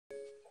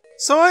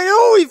So I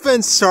know we've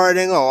been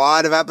starting a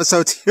lot of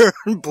episodes here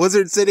in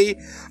Blizzard City,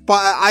 but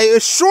I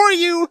assure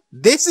you,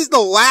 this is the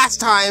last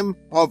time,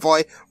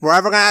 hopefully, we're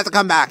ever gonna have to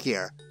come back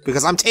here.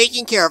 Because I'm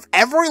taking care of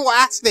every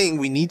last thing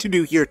we need to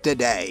do here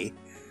today.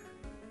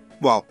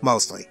 Well,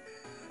 mostly.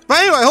 But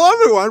anyway, hello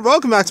everyone,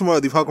 welcome back to more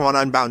of the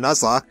Pokemon Unbound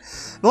Nuzlocke.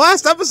 In the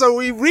last episode,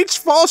 we reached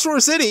Fall Shore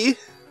City,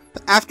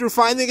 after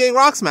finally getting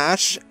Rock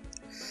Smash.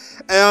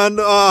 And,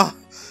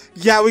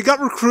 yeah, we got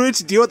recruited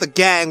to deal with the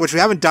gang, which we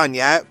haven't done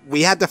yet.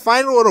 We had to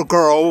find a little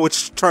girl,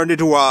 which turned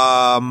into,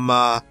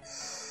 a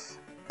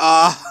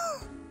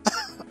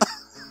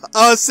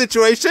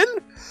situation.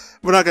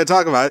 We're not going to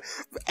talk about it.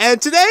 And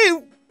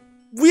today,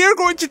 we are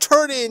going to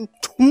turn in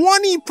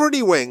 20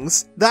 pretty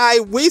wings that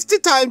I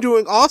wasted time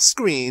doing off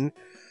screen.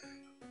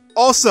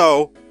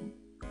 Also,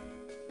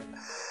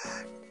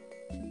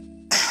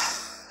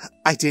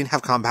 I didn't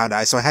have Compound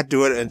Eye, so I had to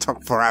do it and it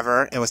took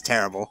forever. It was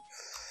terrible.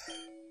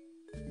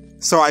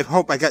 So I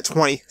hope I get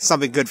 20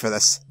 something good for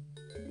this.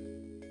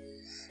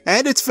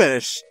 And it's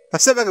finished. I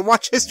sit back and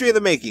watch history in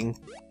the making.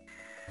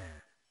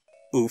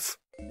 Oof.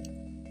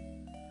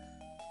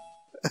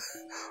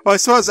 Well, I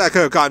suppose that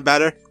could have gone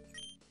better.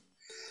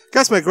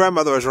 Guess my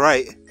grandmother was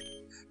right.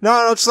 No,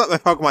 I'll just let my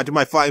Pokemon do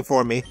my flying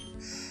for me.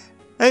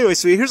 Anyway,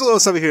 sweetie, here's a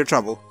little something for your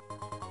trouble.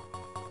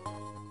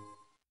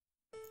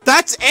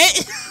 That's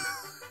it?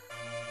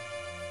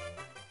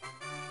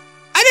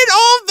 I did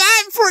all of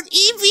that for an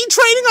EV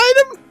training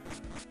item?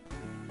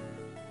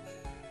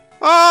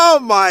 Oh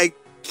my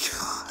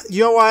god.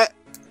 You know what?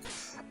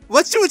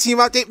 Let's do a team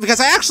update, because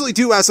I actually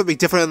do have something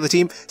different on the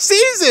team.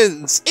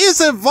 Seasons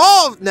is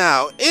evolved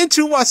now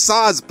into a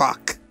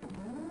Sawsbuck.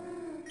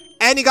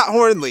 And he got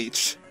Horn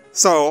Leech.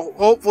 So,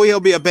 hopefully he'll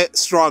be a bit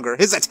stronger.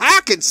 His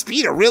attack and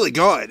speed are really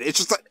good. It's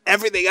just that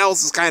everything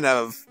else is kind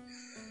of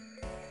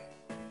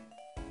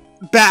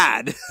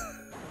bad.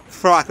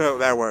 For lack of a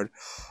better word.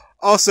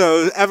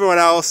 Also, everyone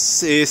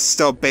else is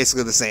still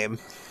basically the same.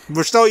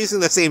 We're still using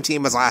the same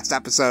team as last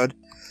episode.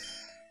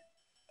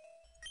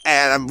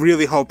 And I'm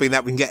really hoping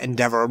that we can get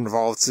Endeavor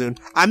involved soon.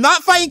 I'm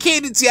not fighting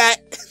Cadence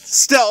yet.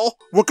 Still,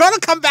 we're gonna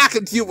come back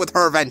and deal with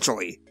her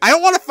eventually. I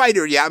don't want to fight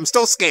her yet. I'm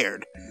still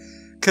scared.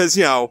 Because,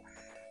 you know,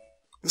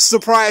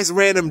 surprise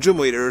random gym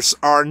leaders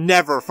are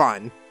never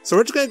fun. So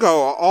we're just gonna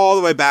go all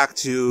the way back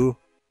to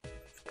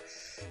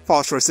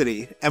Fall Shore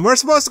City. And we're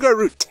supposed to go to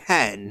Route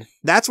 10.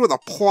 That's where the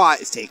plot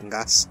is taking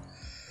us.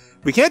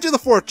 We can't do the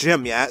 4th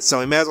gym yet, so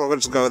we may as well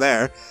just go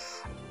there.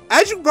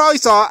 As you probably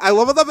saw, I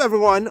leveled up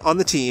everyone on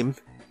the team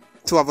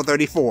to level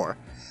 34.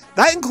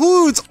 That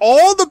includes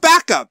all the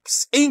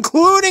backups,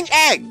 including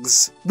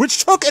Eggs,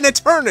 which took an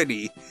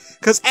eternity,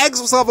 because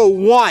Eggs was level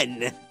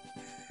 1.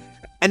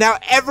 And now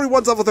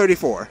everyone's level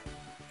 34.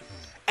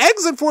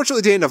 Eggs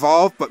unfortunately didn't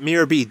evolve, but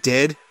Mirror B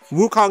did.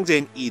 Wukong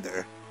didn't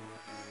either.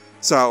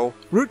 So,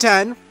 Route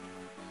 10,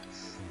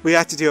 we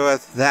have to deal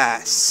with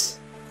this.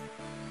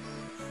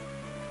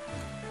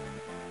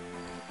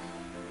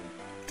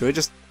 Do we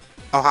just...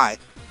 Oh, hi.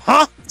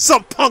 Huh?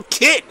 Some punk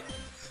kid!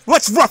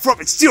 Let's rough up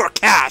and steal her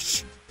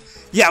cash!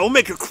 Yeah, we'll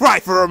make her cry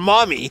for her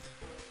mommy!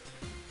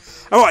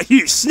 I want to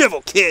hear you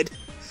snivel, kid!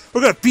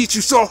 We're gonna beat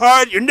you so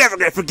hard, you're never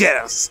gonna forget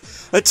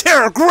us! A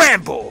Terra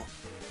Gramble!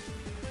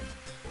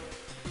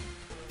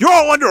 You're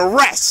all under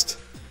arrest!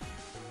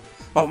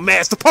 Oh man,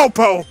 it's the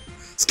Popo!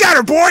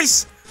 Scatter,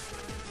 boys!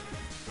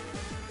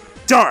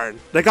 Darn,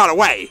 they got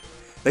away.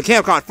 They can't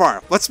have gone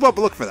far. Let's go up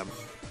and look for them.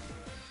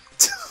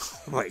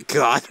 Oh my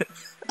god.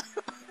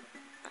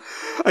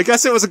 I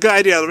guess it was a good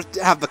idea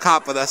to have the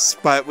cop with us,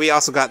 but we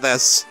also got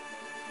this.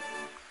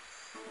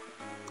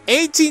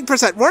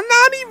 18%. We're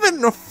not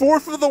even a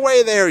fourth of the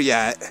way there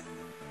yet.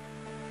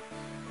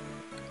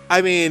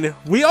 I mean,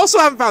 we also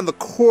haven't found the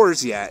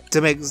cores yet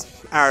to make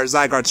our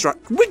Zygarde strong.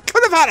 We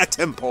could have had a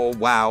Temple.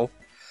 Wow.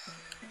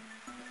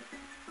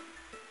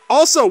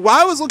 Also, while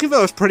I was looking for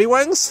those pretty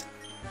wings,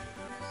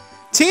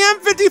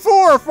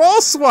 TM54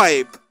 False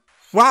Swipe.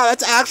 Wow,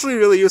 that's actually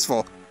really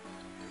useful.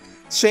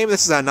 Shame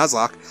this is on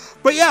Nuzlocke.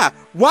 But yeah,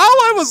 while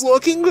I was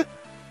looking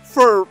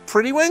for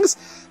pretty wings,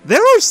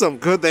 there were some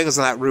good things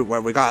on that route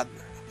where we got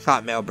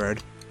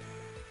Mailbird.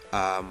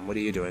 What are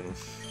you doing?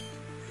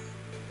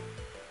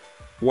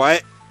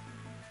 What?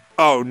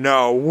 Oh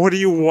no, what do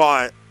you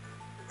want?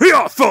 Hey,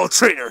 fellow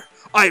trainer!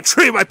 I am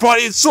training my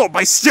body and soul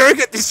by staring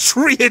at this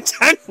tree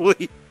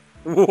intently!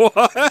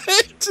 What?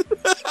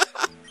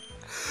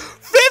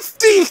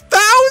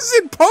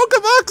 50,000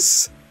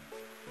 Pokebucks?!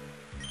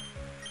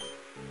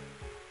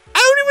 I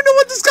don't even know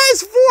what this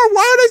guy's for!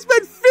 Why would I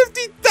spend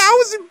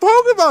 50,000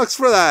 Pokebucks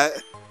for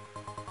that?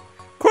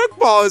 Quick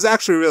Ball is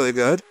actually really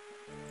good.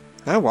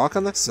 Can I walk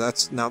on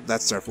this? No,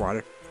 that's surf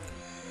water.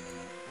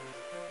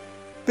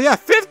 But yeah,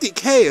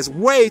 50k is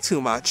way too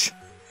much.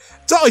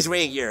 It's always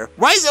raining here.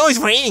 Why is it always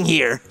raining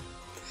here?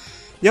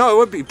 You know, it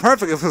would be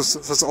perfect if it was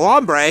a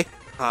Lombre.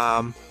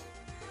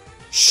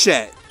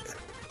 Shit.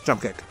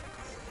 Jump kick.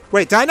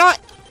 Wait, did I not?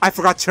 I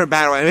forgot to turn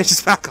battle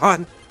animations back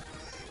on.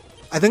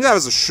 I think that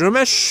was a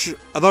Shroomish,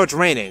 although it's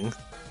raining.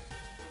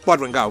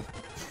 Bloodwind, go.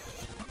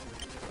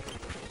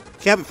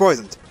 Can't be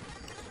poisoned.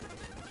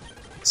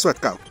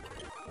 Swift, go.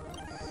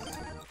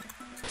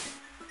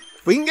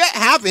 If we can get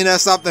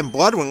happiness up, then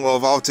Bloodwing will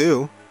evolve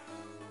too.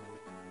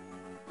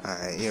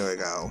 Alright, here we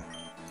go.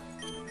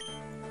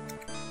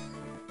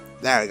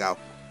 There we go.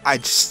 I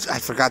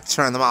forgot to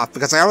turn them off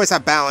because I always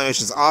have battle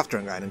animations off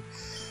during grinding.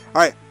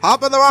 Alright,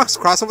 hop on the rocks,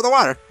 cross over the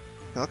water.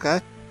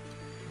 Okay.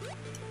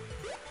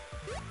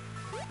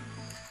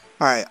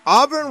 Alright,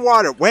 Auburn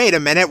Water. Wait a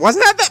minute,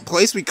 wasn't that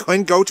place we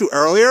couldn't go to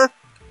earlier?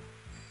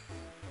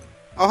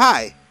 Oh,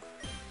 hi.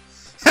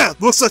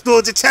 Looks like the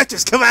little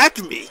detectives come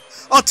after me.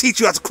 I'll teach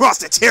you how to cross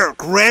the Terra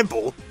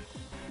Gramble.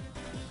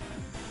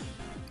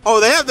 Oh,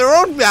 they have their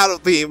own battle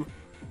theme.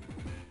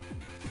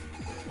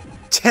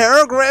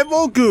 Terra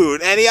Gramble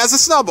Goon, and he has a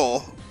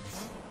snubble.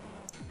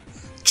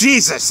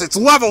 Jesus, it's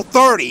level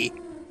 30.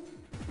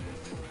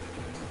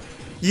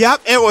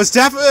 Yep, it was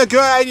definitely a good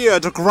idea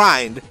to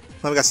grind.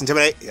 Let me guess,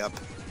 Intimidate? Yep.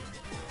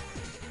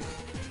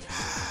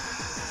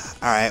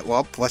 Alright,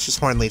 well, let's just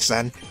Horn Leech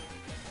then.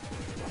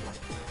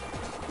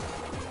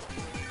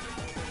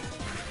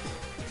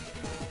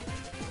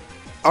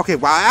 Okay,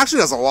 wow, it actually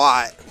does a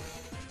lot.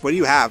 What do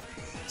you have?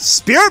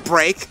 Spirit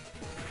Break?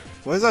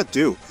 What does that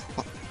do?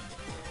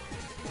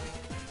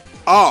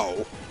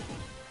 Oh.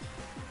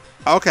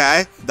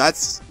 Okay,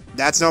 that's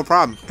no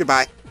problem.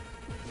 Goodbye.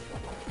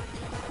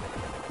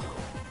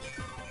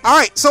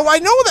 Alright, so I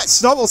know that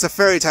Snubble's a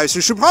fairy type, so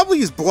we should probably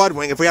use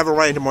Bloodwing if we ever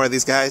run into more of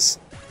these guys.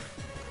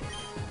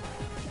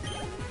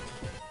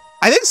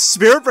 I think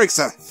Spirit Break's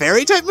a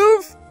fairy type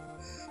move?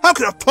 How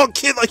could a punk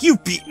kid like you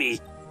beat me?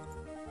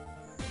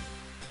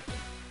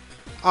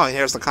 Oh, and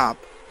here's the cop.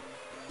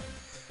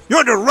 You're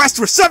under arrest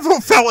for several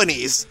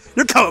felonies!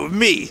 You're coming with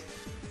me!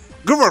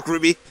 Good work,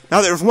 Ruby.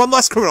 Now there's one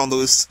less criminal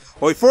loose.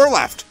 Only 4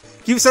 left.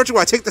 Keep searching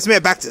while I take this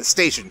man back to the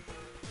station.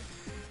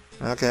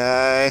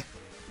 Okay.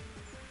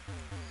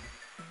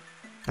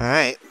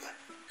 Alright.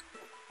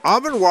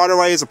 Auburn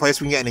Waterway is a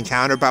place we can get an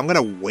encounter, but I'm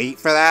gonna wait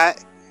for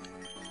that.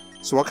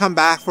 So we'll come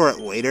back for it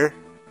later.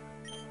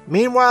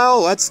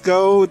 Meanwhile, let's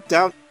go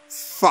down...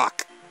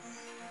 Fuck.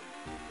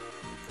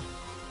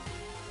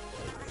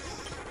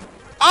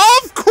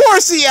 Of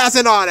course he has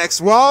an Onyx!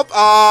 Well,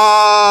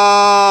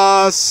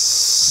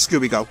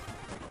 Scooby go.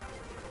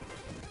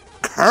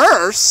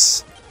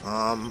 Curse?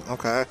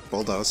 Okay.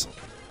 Bulldoze.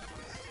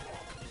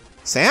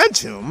 Sand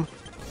Tomb?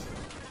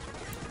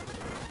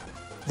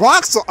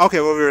 Rocks? Okay,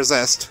 well, we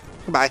resist.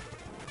 Goodbye.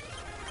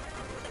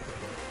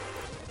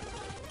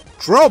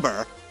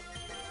 Drober?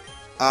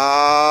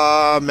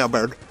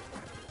 Mailbird.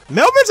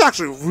 Mailbird's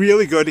actually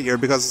really good here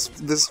because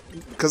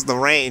of the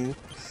rain.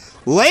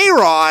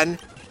 Lairon?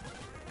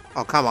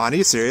 Oh, come on, are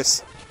you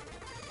serious?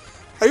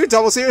 Are you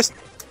double serious?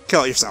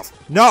 Kill yourself.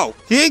 No,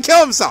 he didn't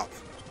kill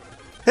himself.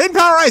 Hidden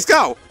Power Ice,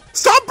 go!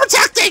 Stop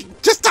protecting!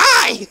 Just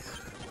die!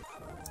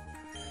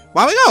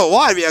 Wow, we got a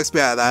lot of EXP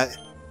out of that.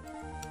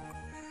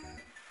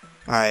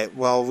 Alright,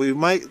 well, we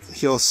might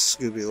heal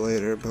Scooby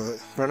later, but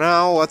for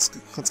now, let's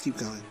keep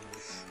going.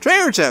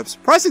 Trainer tips.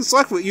 Pressing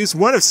select will use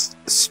one of...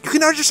 You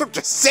can register up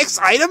to 6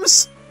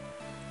 items?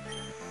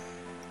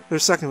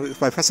 There's second,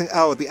 by pressing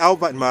L with the L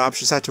button, my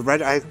option set to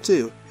red item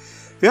 2.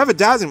 If you have a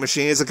dowsing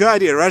machine, it's a good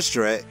idea to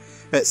register it.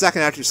 Hit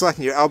second after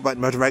selecting your L button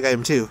mode to red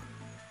item 2.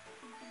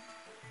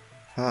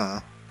 Huh.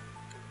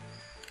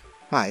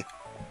 Hi.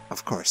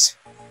 Of course.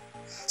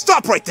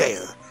 Stop right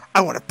there!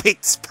 I want to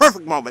paint this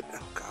perfect moment! Oh,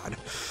 God.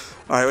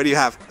 Alright, what do you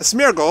have? A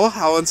Smeargle,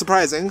 how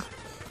unsurprising.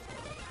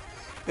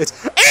 It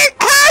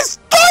has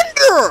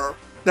thunder!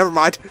 Never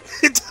mind.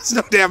 It does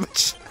no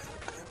damage.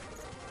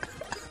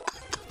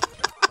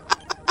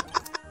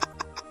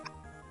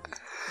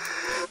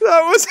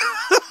 That was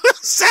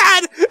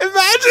sad! Imagine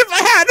if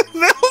I had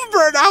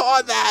Melbourne out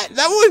on that!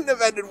 That wouldn't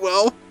have ended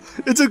well.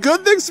 It's a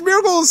good thing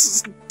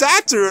Smeargle's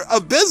stats are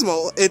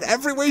abysmal in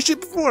every way,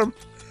 shape, or form.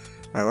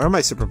 Alright, where are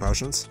my super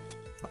potions?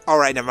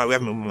 Alright, never mind, we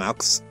have Moo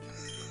Milks.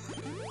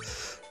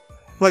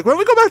 Like, when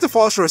we go back to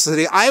Fall Shore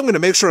City, I am going to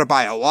make sure to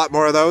buy a lot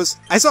more of those.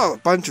 I saw a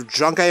bunch of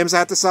junk items I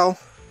have to sell.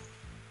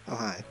 Oh,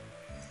 hi.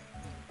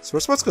 So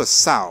we're supposed to go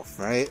south,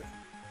 right?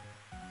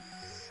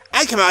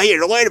 I come out here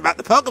to learn about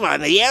the Pokemon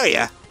in the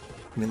area.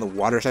 I mean, the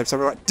water types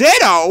everywhere.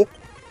 Ditto!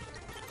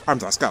 Arm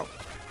Thrust, go.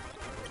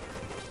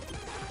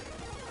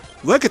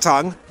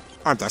 Lickitung.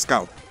 Arm Thrust,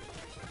 go.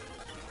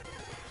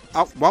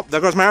 Oh, well,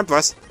 there goes my Arm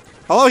Thrust.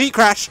 Hello, Heat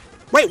Crash.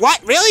 Wait,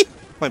 what? Really?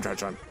 Flame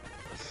Charge on.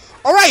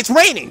 Alright, it's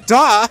raining.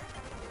 Duh!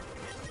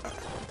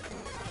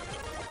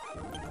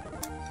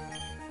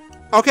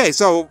 Okay,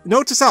 so,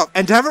 note to self.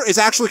 Endeavor is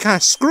actually kind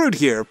of screwed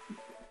here.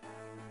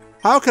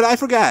 How could I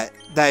forget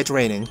that it's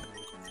raining?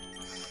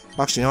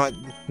 Actually, you know what?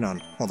 No,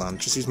 hold on.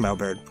 Just use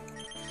Mailbird.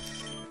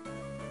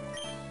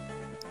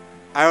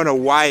 I don't know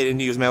why I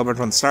didn't use Mailbird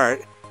from the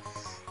start.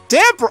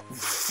 Damper!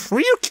 Were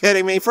you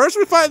kidding me? First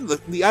we find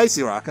the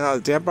Icy Rock, and now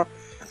the Damper...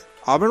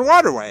 Auburn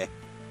Waterway.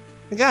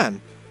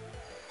 Again.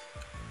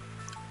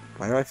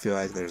 Why do I feel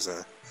like there's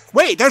a...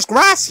 Wait, there's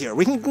grass here!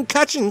 We can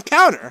catch and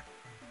encounter!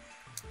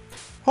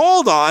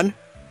 Hold on.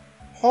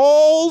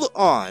 Hold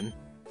on.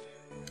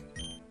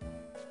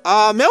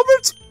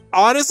 Mailbird's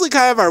honestly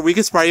kind of our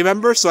weakest party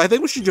member, so I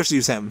think we should just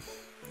use him.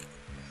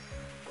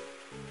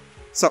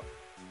 So...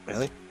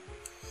 Really?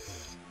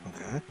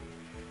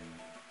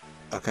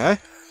 Okay.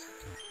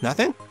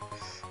 Nothing?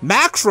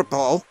 Max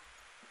Ripple!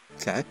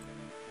 Okay.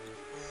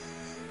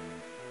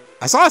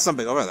 I saw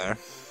something over there.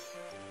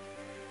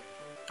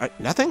 Alright,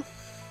 nothing?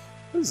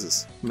 What is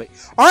this?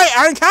 Alright,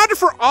 our encounter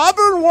for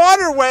Auburn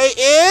Waterway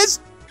is...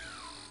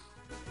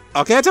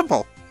 Okay, a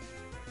temple.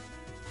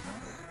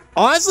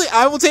 Honestly,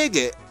 I will take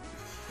it.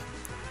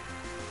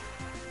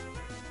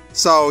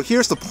 So,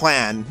 here's the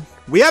plan.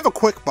 We have a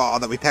quick ball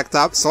that we picked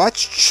up, so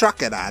let's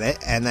chuck it at it,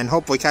 and then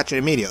hopefully catch it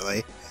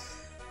immediately.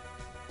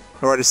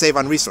 In order to save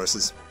on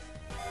resources.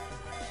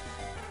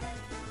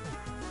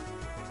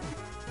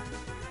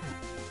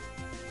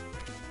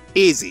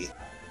 Easy.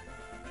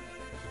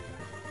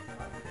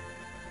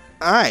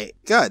 Alright,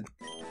 good.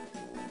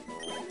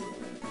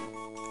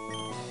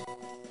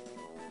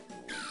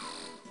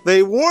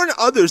 They warn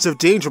others of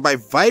danger by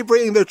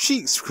vibrating their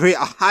cheeks to create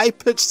a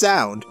high-pitched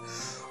sound.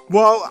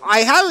 Well,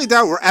 I highly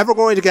doubt we're ever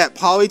going to get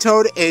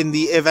Politoed in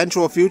the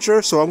eventual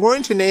future, so I'm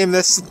going to name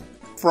this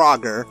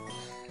Frogger.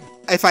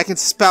 If I can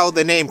spell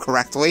the name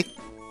correctly.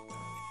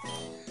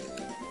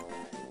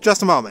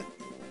 Just a moment.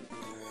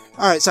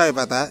 Alright, sorry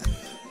about that.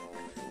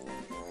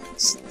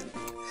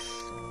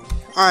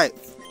 Alright.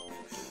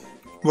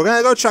 We're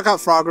gonna go check out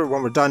Frogger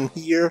when we're done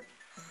here.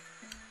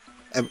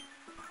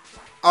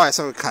 Alright,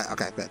 so we cut.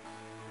 Okay, good.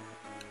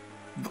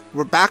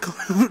 We're back on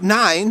Route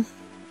 9.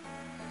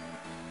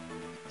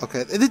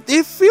 Okay,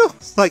 it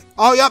feels like...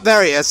 Oh, yep,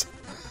 there he is.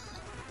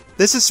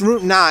 This is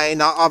Route 9,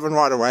 not Auburn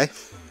Waterway.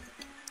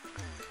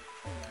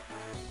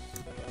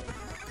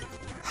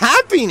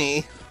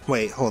 Happy!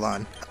 Wait, hold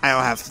on. I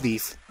don't have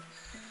Thief.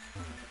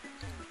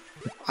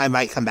 I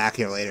might come back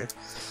here later.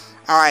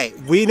 Alright,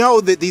 we know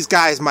that these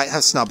guys might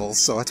have Snubbles,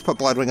 so let's put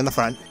Bloodwing in the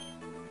front.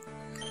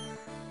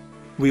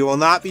 We will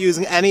not be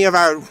using any of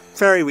our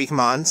Fairy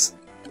Weakmons.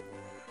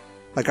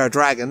 Like our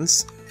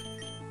dragons.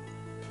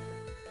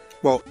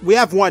 Well, we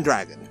have one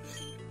dragon.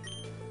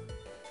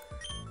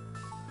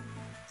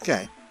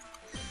 Okay.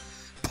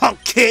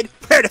 Punk kid,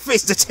 prepare to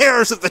face the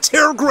terrors of the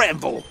Terror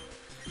Gramble!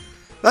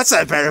 That's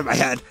not better in my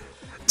head.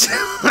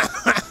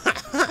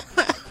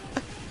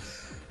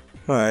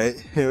 Alright,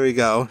 here we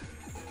go.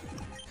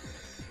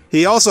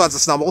 He also has a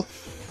Snubble.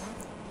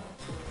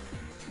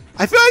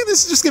 I feel like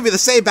this is just gonna be the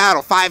same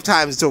battle 4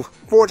 times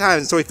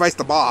until he fights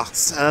the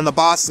boss, and then the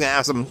boss is gonna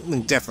have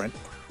something different.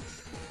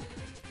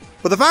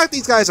 But the fact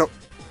these guys are...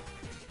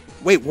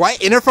 Wait,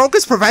 what? Inner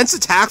Focus prevents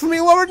attack from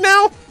being lowered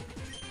now?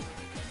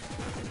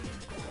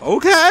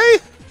 Okay.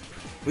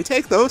 We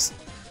take those.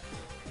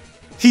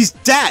 He's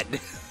dead!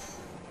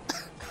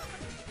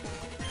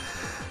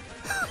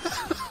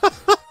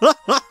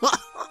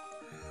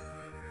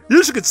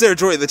 You should consider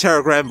joining the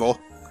Terror Gramble.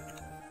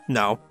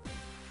 No.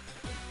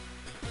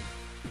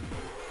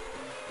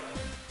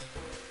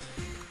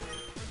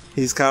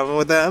 He's coming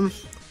with them.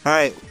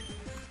 Alright.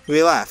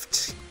 We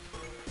left.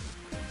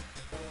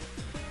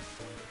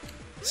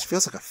 This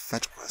feels like a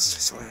fetch quest, I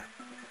swear.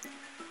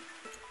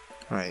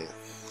 Alright.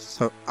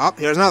 So,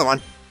 here's another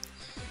one.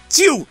 It's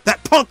you!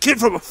 That punk kid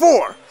from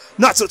before!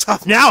 Not so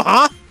tough now,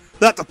 huh?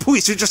 Not the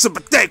police, you're just a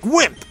pathetic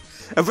wimp!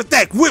 And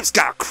pathetic wimps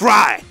gotta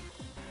cry!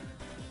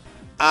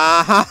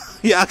 Uh-huh.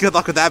 Yeah, good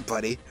luck with that,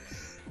 buddy.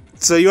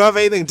 So you have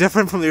anything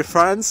different from your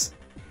friends?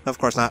 Of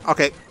course not.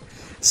 Okay.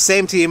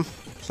 Same team.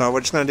 So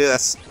we're just gonna do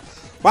this.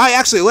 Wow, he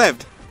actually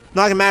lived.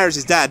 Nothing matters,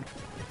 he's dead.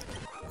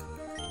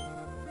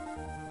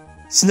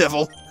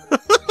 Snivel.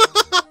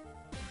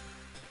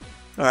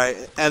 Alright,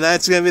 and then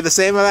it's gonna be the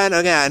same event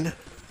again.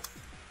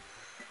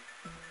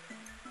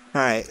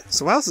 Alright,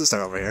 so what else is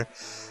there over here?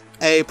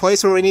 A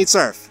place where we need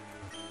surf.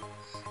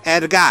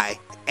 And a guy.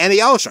 And a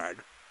yellow shard.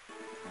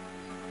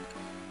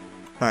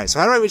 Alright, so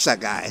how do I reach that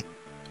guy?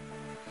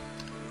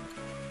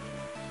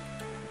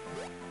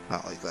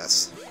 Oh, like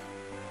this.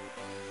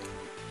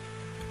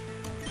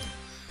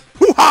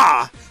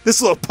 Hoo-ha!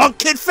 This little punk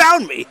kid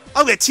found me!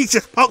 I'm gonna teach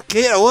this punk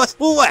kid a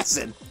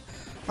lesson!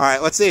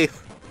 Alright, let's see.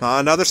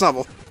 Another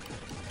Snubble.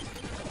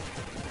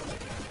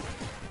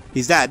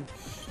 He's dead.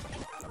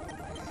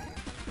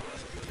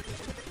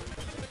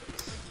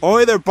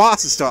 Only their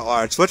boss is still at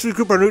large. Let's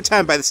regroup our Route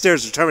 10 by the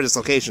stairs to determine its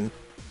location.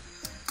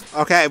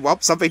 Okay,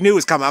 well, something new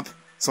has come up.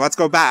 So let's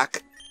go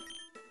back.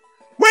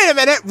 Wait a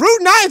minute!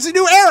 Route 9's a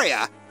new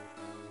area!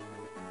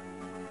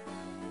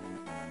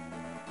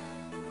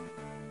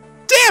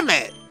 Damn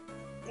it!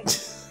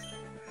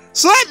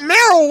 So that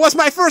Meryl was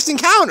my first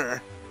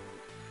encounter!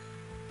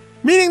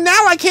 Meaning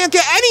now I can't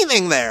get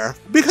anything there!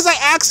 Because I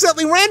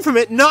accidentally ran from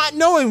it not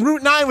knowing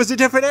Route 9 was a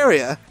different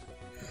area.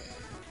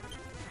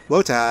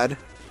 Lotad.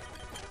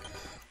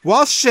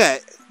 Well,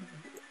 shit.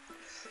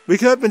 We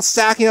could have been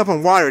stacking up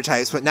on water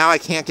types, but now I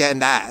can't get in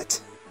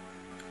that.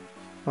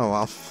 Oh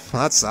well,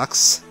 that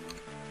sucks.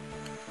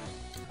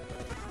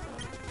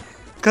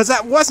 Because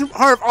that wasn't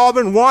part of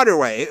Auburn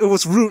Waterway, it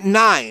was Route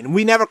 9.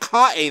 We never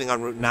caught anything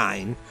on Route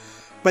 9.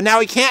 But now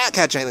we can't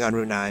catch anything on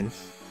Route 9.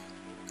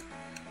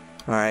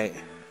 Alright.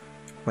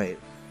 Wait,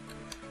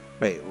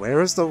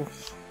 where's the...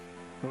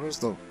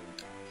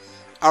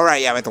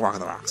 Alright, yeah, we have to walk on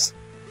the rocks.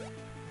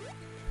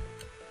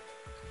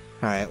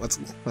 Alright,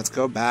 let's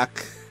go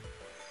back.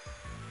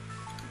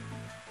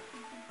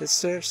 His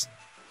stairs.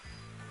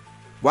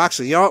 Well,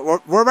 actually, you know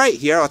what? We're right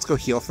here. Let's go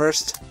heal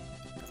first.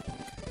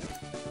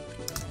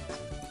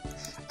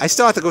 I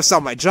still have to go sell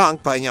my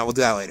junk, but, you know, we'll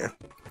do that later.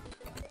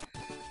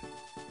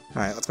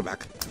 Alright, let's go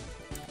back.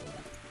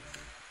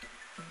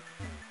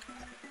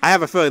 I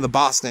have a feeling the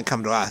boss is gonna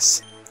come to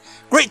us.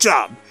 Great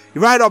job!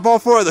 You riding up all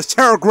four of the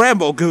Terror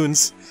Gramble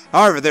goons.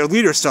 However, their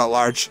leader's still at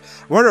large.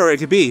 I wonder where it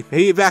could be.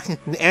 Maybe back in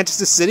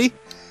Antisys City?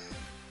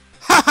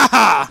 Ha ha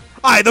ha!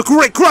 I, the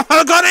great Gruff,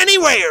 haven't gone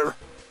anywhere!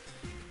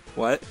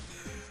 What?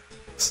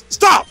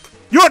 Stop!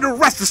 You're under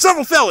arrest for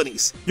several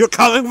felonies! You're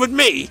coming with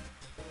me!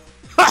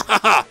 Ha ha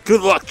ha!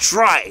 Good luck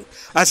trying!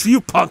 As for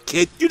you, punk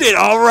kid, you did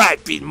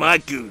alright beating my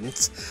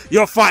goons.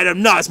 You'll find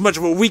I'm not as much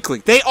of a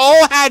weakling. They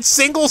all had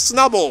single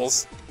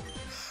snubbles!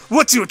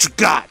 Let's see what you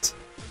got!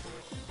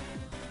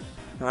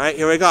 Alright,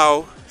 here we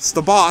go. It's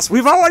the boss.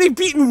 We've already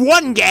beaten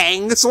one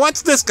gang, so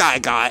what's this guy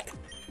got?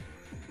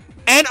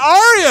 An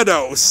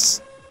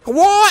Ariados!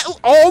 What?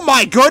 Oh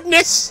my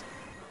goodness!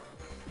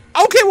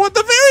 Okay, well at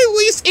the very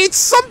least, it's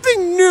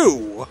something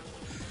new.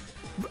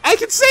 I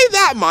can say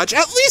that much.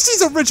 At least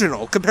he's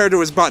original compared to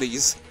his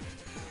buddies.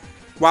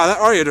 Wow, that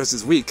Ariados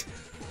is weak.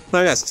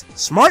 Look at this.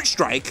 Smart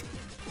Strike?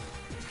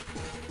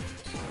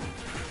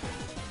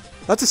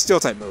 That's a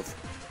steel type move.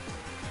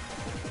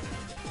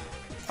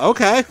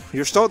 Okay,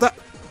 you're still that.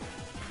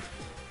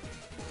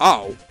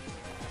 Oh.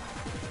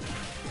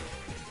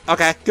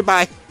 Okay,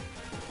 goodbye.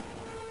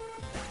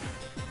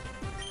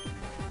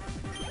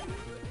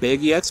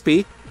 Big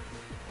EXP.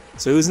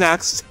 So who's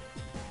next?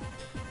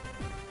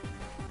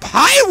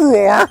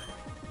 Pyroar?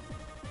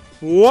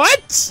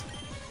 What?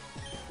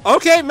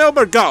 Okay,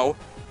 Milbert, go.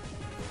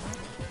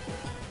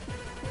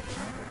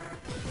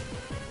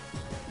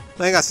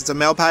 I guess it's a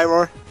male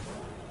Pyroar.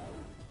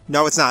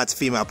 No, it's not. It's a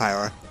female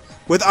Pyroar.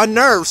 With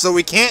Unnerved, so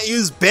we can't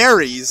use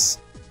berries.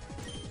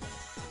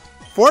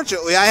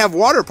 Fortunately, I have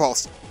Water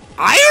Pulse.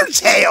 Iron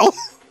Tail?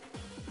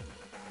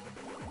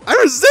 I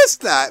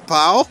resist that,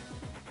 pal.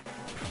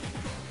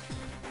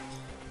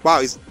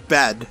 Wow, he's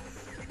dead.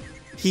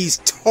 He's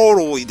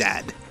totally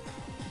dead.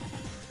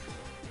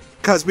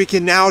 Because we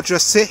can now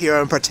just sit here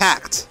and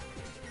protect.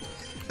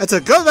 It's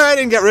a good thing I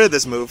didn't get rid of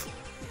this move.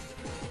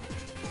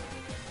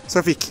 So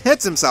if he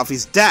hits himself,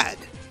 he's dead.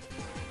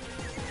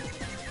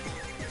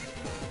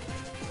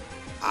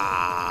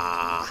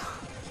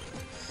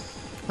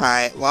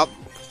 Alright, well,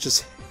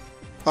 just...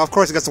 Well, of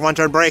course he gets a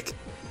one-turn break.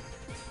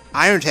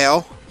 Iron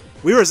Tail.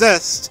 We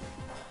resist.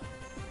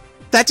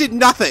 That did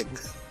nothing.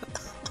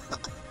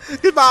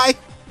 Goodbye.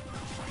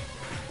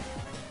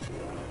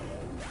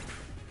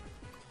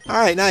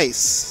 Alright,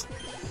 nice.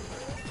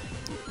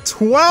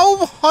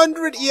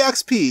 1200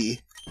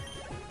 EXP.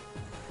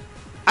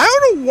 I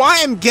don't know why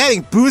I'm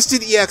getting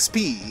boosted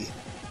EXP.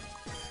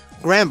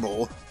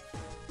 Gramble.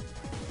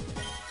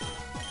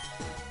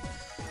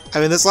 I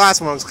mean, this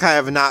last one was kind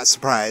of a not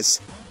surprise.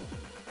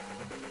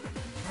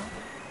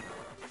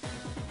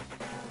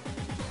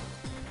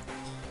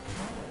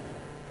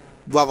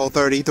 Level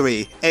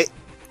 33.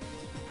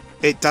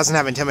 It doesn't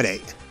have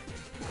Intimidate.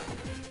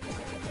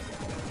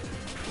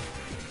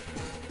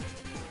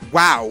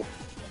 Wow.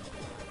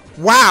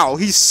 Wow,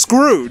 he's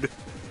screwed.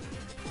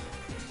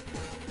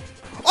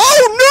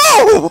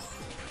 Oh no!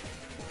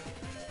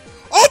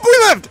 Oh, we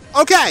lived!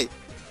 Okay.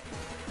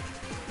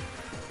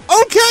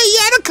 Okay, he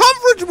had a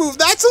coverage move.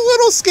 That's a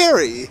little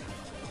scary.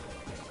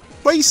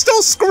 But he's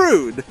still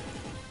screwed.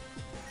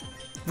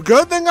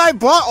 Good thing I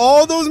bought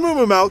all those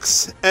Moo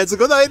Milks. And it's a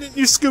good thing I didn't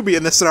use Scooby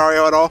in this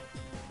scenario at all.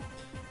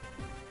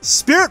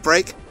 Spirit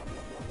Break?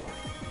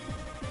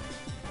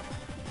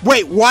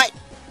 Wait, what?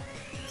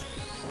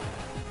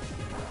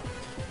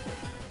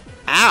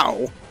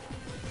 Ow.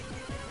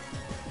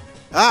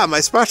 Ah, my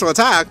special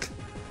attack.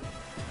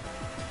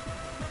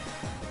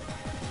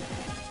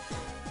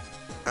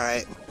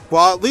 Alright.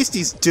 Well, at least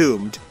he's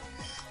doomed.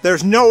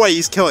 There's no way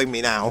he's killing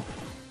me now.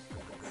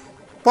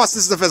 Plus,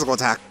 this is a physical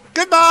attack.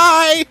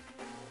 Goodbye!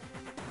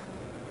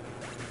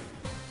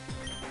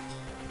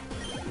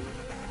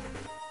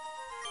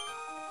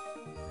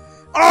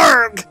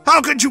 Arg! How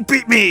could you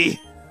beat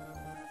me?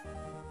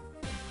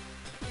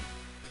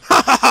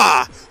 Ha ha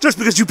ha! Just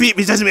because you beat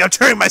me doesn't mean I'm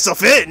turning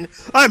myself in!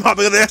 I'm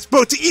hopping on the next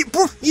boat to eat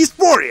East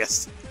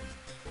Boreas!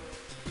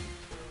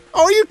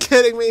 Oh, are you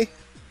kidding me?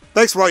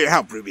 Thanks for all your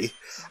help, Ruby.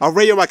 I'll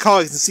radio my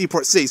colleagues in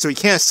Seaport City so he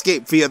can't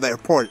escape via the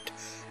airport.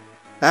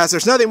 As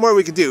there's nothing more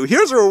we can do,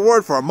 here's a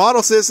reward for a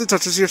model citizen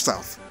such as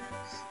yourself.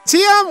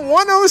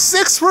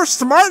 TM-106 for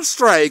Smart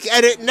Strike,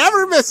 and it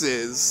never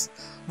misses!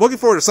 Looking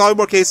forward to solving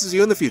more cases of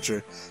you in the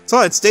future. So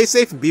on, stay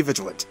safe and be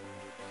vigilant.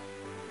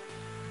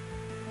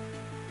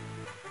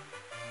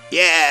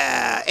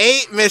 Yeah!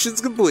 8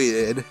 missions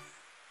completed.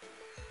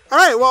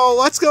 Alright, well,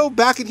 let's go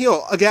back and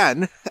heal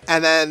again,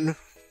 and then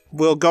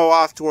we'll go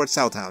off towards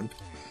Southtown.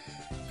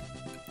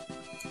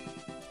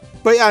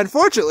 But yeah,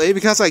 unfortunately,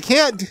 because I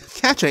can't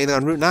catch anything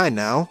on Route 9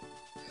 now,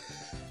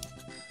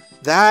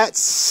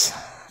 that's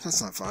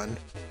not fun.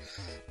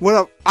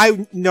 What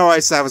I know I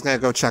said I was gonna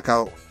go check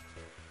out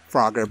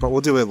Frogger, but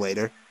we'll do it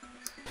later.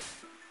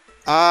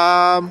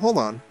 Hold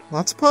on.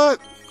 Let's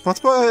put Let's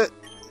put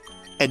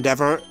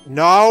Endeavor.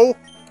 No.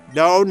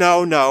 No,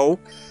 no, no.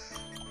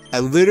 I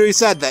literally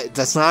said that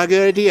that's not a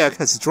good idea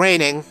because it's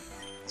raining.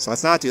 So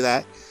let's not do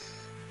that.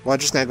 We're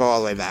just gonna go all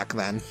the way back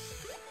then.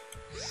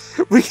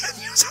 We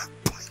can use our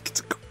bike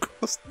to go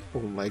across. Oh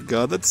my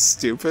god, that's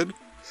stupid.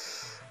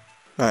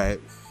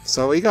 Alright,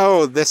 so we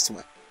go this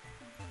way.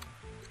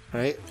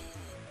 Right?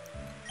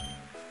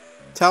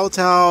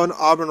 Telltown,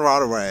 Auburn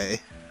Waterway.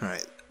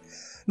 Alright.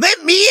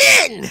 Let me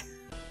in!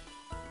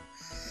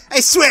 I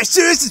swear, as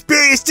soon as the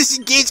spirit is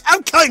disengaged,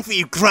 I'm coming for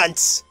you,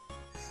 grunts!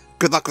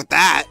 Good luck with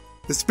that.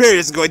 The spirit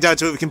isn't going down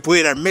until we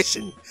complete our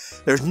mission.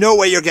 There's no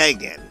way you're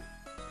getting in.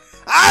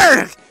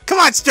 Arrgh! Come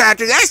on,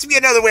 Starter, there has to be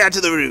another way onto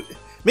the route.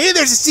 Maybe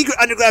there's a secret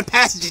underground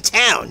passage in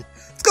town.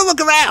 Let's go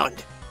look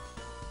around.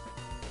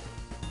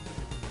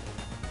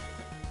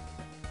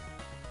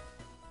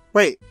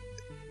 Wait,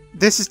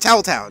 this is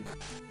Telltown.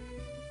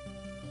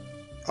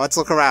 Let's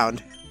look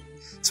around.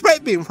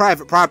 Despite being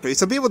private property,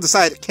 some people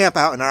decide to camp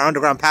out in our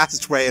underground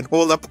passageway and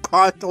hold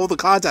the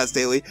contest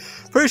daily.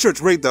 Pretty sure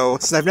it's rigged though,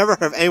 since I've never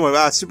heard of anyone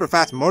without a super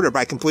fast motor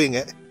by completing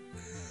it.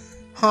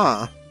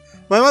 Huh.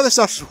 My mother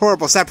suffers from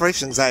horrible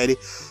separation anxiety,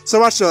 so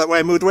much so that when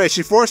I moved away,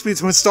 she forced me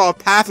to install a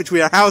path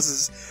between our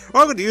houses.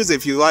 I'm going to use it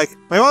if you like.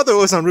 My mother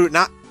lives on Route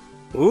 9.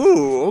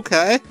 Ooh,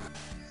 okay.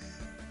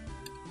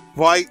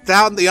 Well,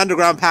 down the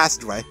underground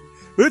passageway.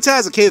 Route 10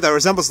 has a cave that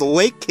resembles the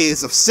lake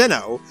caves of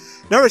Sinnoh.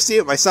 Never seen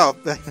it myself.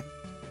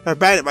 I've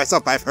been it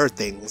myself, but I've heard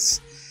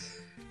things.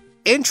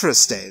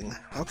 Interesting.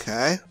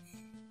 Okay.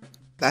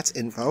 That's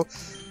info.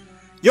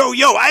 Yo,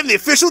 I'm the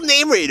official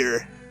name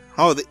raider!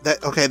 Oh,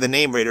 okay, the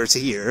name raider is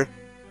here.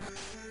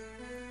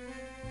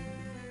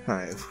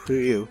 Alright, who are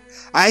you?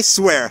 I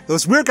swear,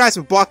 those weird guys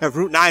have been blocking up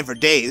Route 9 for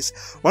days.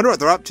 Wonder what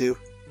they're up to.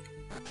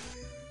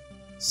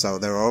 So,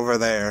 they're over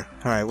there.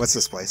 Alright, what's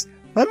this place?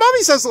 My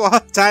mommy says a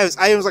lot of times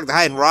items like to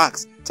hide in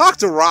rocks. Talk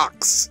to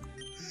rocks!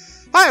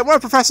 Hi, I'm one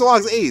of Professor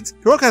Log's aides.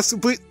 Your work has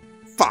complete...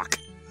 Fuck.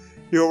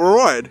 Your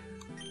reward.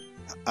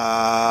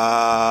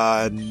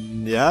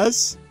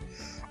 Yes?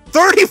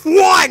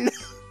 31!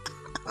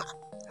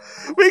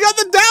 We got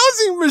the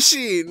dowsing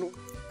machine!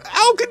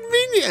 How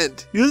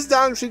convenient! Use the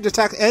dowsing machine to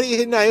attack any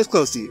hidden items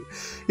close to you.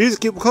 Use it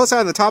to keep a close eye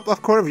on the top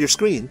left corner of your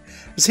screen.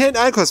 There's a hidden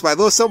item close by. A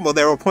little symbol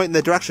there will point in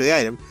the direction of the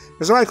item.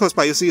 There's an item close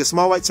by. You'll see a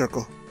small white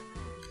circle.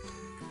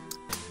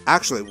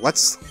 Actually,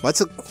 let's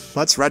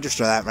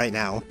register that right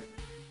now.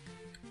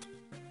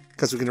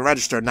 Because we can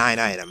register 9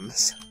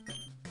 items.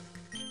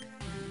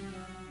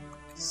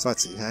 So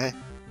let's see, okay?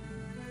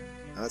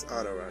 Now let's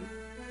auto run.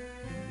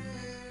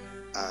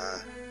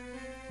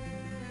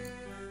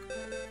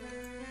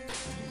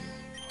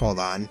 Hold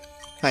on.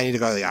 I need to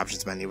go to the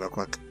options menu real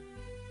quick.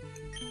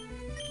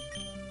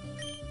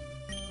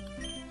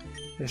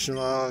 Mission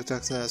log,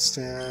 text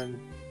stand.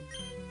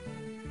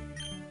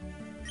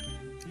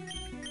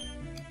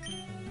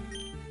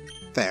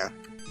 There.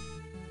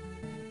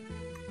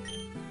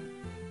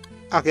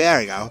 Okay, there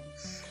we go.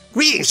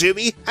 Greetings,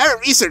 Ruby! I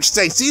have researched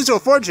studying seasonal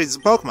fortunes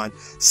of Pokemon.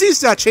 Seems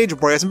to not change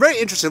for us. I'm very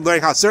interested in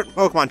learning how certain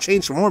Pokemon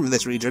change from form in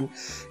this region.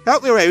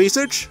 Help me with my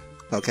research?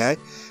 Okay.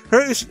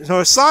 Here's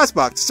a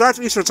Sawsbuck. To start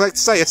research, I'd like to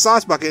study a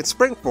Sawsbuck in its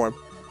spring form.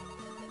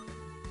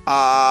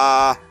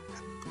 Well,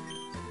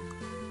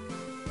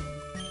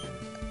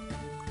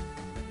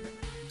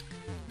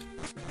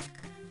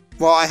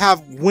 I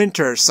have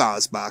winter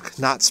Sawsbuck,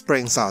 not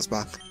spring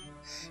Sawsbuck.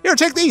 Here,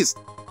 take these!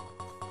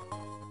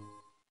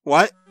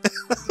 What?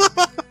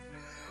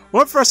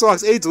 One of Professor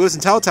Log's aides who lives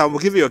in Telltown will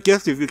give you a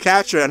gift if you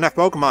capture enough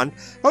Pokemon.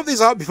 Hope these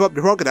will help you fill up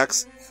your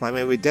Pokedex. I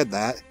mean, we did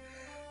that.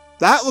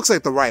 That looks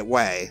like the right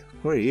way.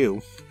 Who are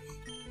you?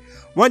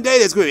 One day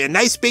there's going to be a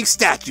nice big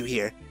statue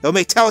here. It'll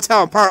make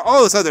Telltown part of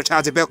all those other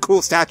towns they built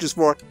cool statues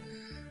for.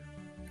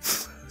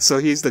 So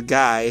he's the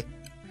guy.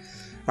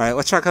 Alright,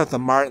 let's check out the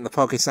Mart and the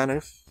Poke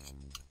Center.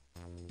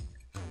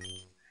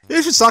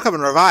 You should stock up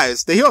and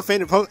revise. They heal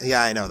fainted Poke.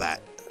 Yeah, I know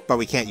that. But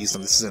we can't use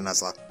them. This is a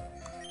Nuzlocke.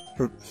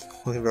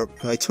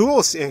 My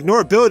tools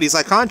ignore abilities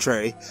like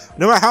Contrary.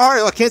 No matter how hard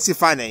I look, I can't seem to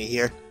find any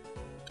here.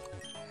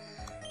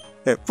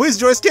 Here, please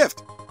enjoy this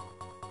gift.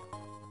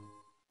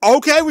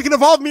 Okay, we can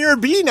evolve Mirror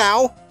B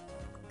now.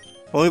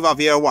 Only evolve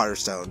via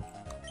Waterstone.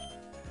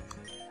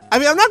 I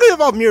mean, I'm not going to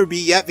evolve Mirror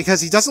B yet because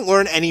he doesn't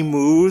learn any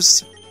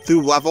moves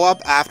through level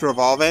up after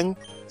evolving.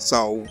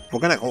 So we're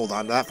going to hold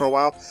on to that for a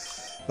while.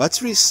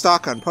 Let's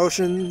restock on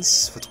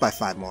potions. Let's buy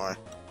 5 more.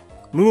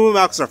 Moo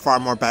Milks are far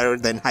more better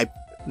than Hype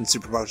and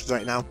Super Potions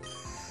right now.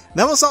 And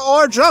then we'll sell all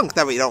our junk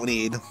that we don't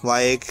need.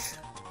 Like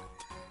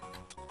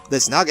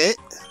this nugget.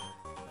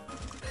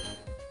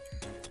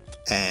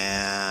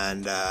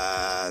 And,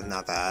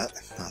 not that.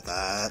 Not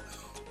that.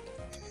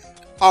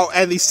 Oh,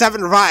 and these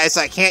 7 revives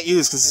I can't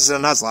use because this is a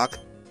Nuzlocke.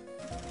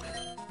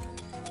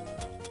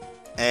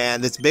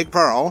 And this Big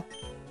Pearl.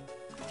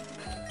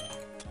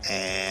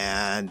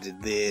 And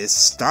this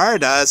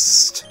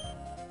Stardust.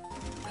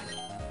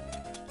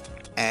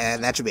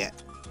 And that should be it.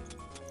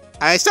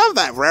 I still have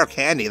that rare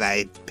candy that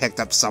I picked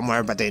up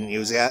somewhere but didn't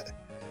use yet.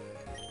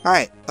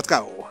 Alright, let's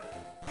go.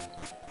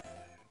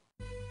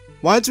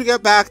 Once we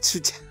get back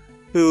to...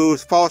 who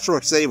fall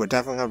short city, we're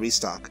definitely gonna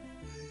restock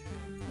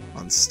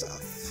on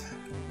stuff.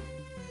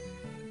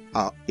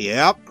 Oh,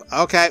 yep.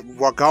 Okay,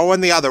 we're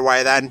going the other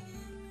way then.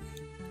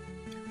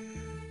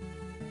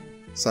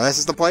 So this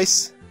is the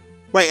place?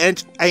 Wait,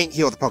 and I ain't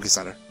healed the Poké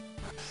Center.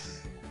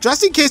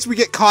 Just in case we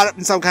get caught up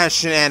in some kind of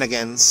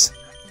shenanigans,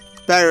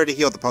 better to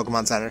heal the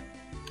Pokemon Center.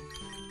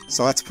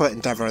 So let's put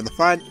Endeavor in the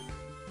front.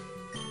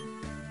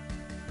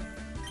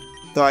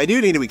 Though I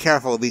do need to be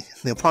careful, the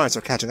opponents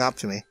are catching up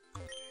to me.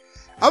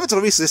 Up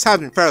until recently, this has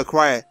been fairly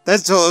quiet.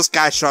 That's until those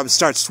guys show up and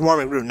start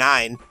swarming Route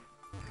 9.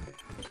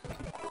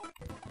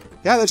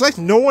 Yeah, there's like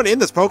no one in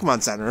this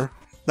Pokemon Center.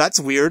 That's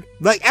weird.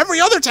 Like, every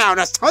other town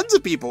has tons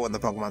of people in the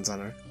Pokemon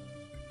Center.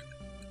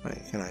 Wait,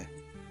 can I?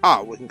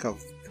 Oh, we can go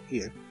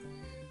here.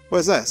 What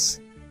is this?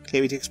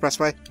 KBT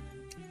Expressway?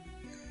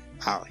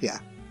 Oh, yeah.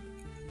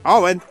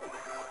 Oh, and...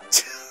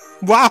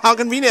 wow, how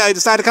convenient I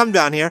decided to come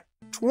down here.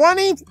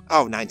 20?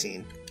 Oh,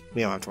 19.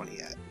 We don't have 20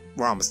 yet.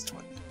 We're almost at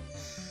 20.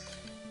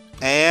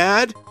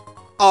 And...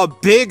 a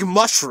big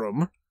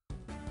mushroom.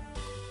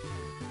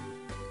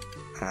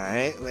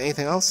 Alright,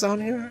 anything else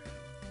down here?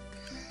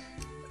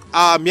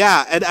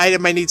 Yeah, an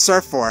item I need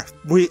Surf for,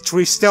 which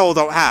we still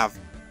don't have.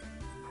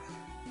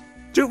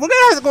 Dude, we're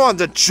gonna have to go on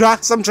to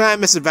some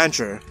giant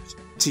misadventure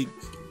to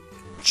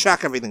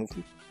check everything.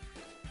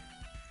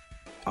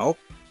 Oh?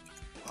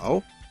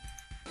 Oh?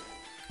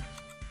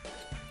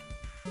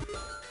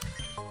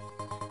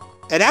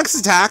 An X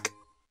attack?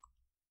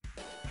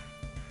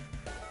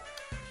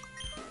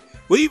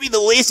 Will you be the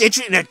latest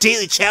entry in our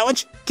daily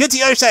challenge? Get to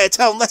the other side of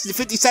town in less than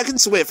 50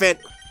 seconds with it.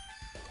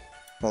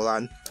 Hold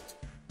on.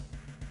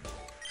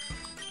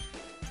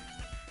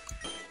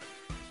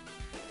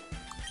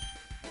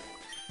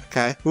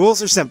 Okay,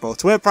 rules are simple.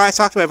 To win a prize,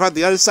 talk to my brother on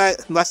the other side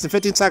in less than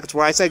 15 seconds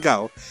where I say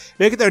go.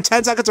 Make it there in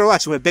 10 seconds or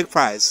less, you win a big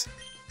prize.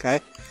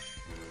 Okay?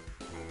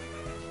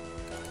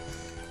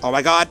 Oh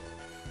my god.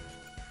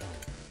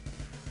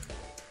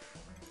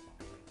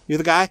 You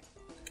the guy?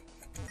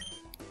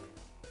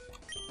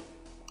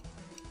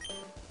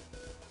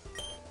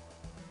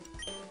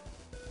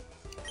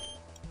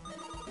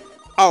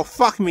 Oh,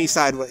 fuck me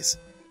sideways.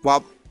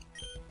 Well...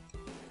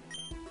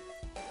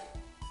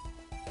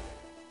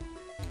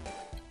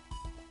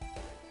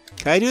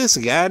 can I do this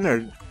again,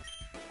 or...?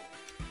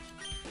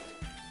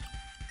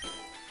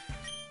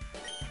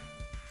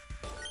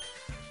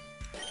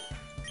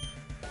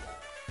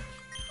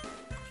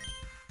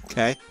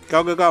 Okay,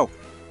 go, go, go.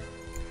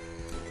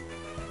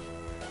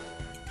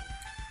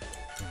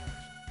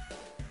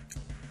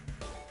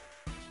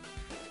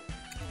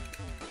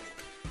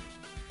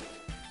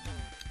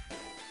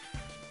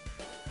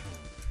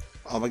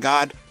 Oh my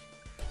god.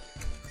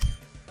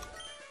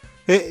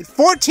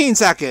 14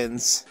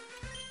 seconds!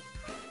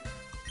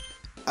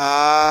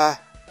 An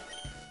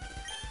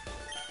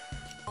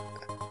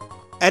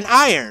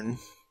iron.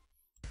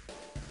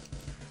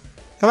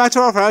 Come back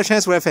tomorrow for another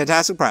chance to win a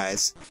fantastic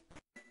prize.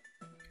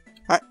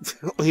 Alright,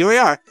 here we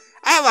are.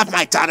 I love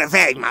my daughter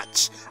very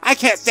much. I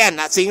can't stand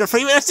not seeing her for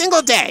even a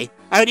single day.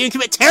 I would even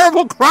commit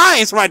terrible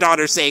crimes for my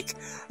daughter's sake.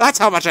 That's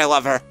how much I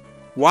love her.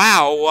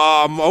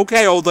 Wow,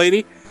 okay, old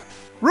lady.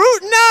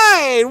 Route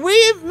 9!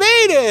 We've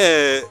made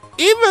it!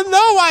 Even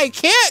though I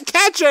can't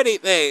catch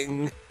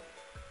anything!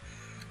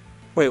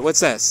 Wait, what's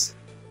this?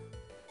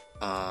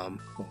 Hold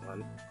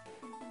on.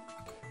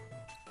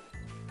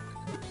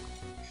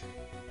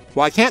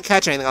 Well, I can't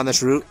catch anything on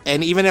this route,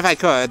 and even if I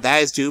could,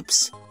 that is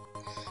dupes.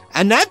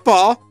 A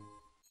netball?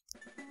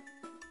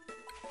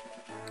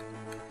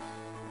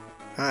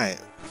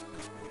 Alright.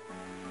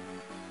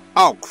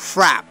 Oh,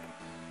 crap.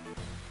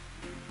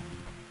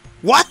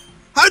 What?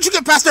 How did you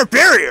get past our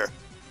barrier?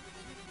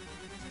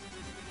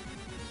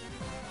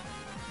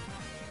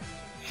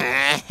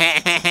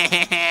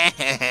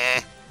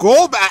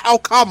 Go back! Oh,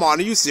 come on,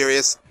 are you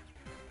serious?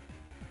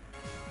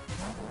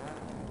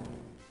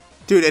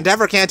 Dude,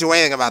 Endeavor can't do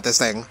anything about this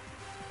thing.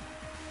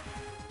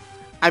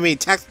 I mean,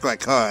 technically I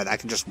could. I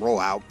can just roll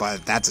out,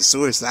 but that's a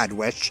suicide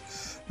wish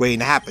waiting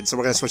to happen, so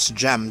we're gonna switch to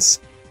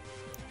gems.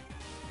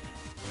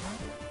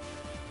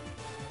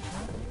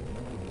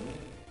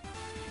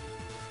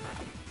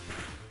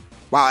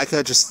 Wow, I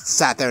could've just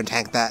sat there and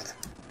tanked that.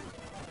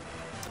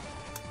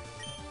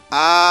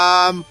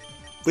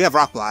 We have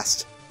Rock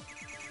Blast.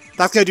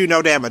 That's gonna do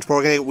no damage, but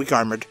we're gonna get weak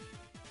armored.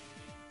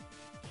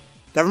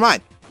 Never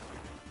mind.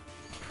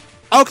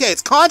 Okay,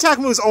 it's contact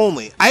moves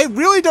only. I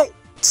really don't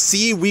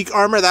see weak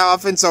armor that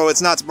often, so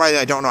it's not surprising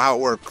I don't know how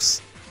it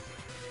works.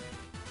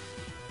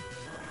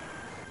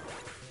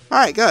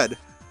 Alright, good.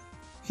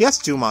 He has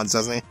 2 mons,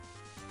 doesn't he?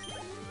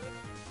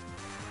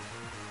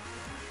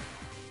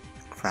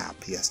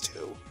 Crap, he has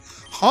 2.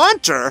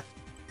 Haunter?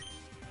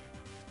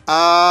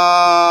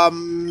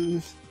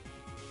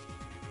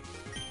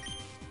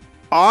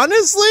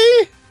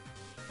 Honestly?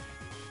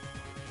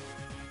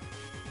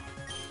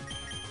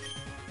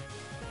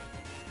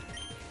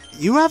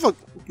 You have a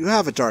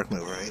dark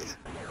move, right?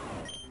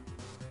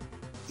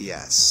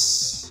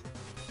 Yes.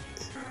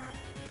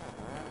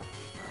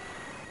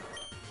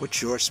 What's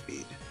your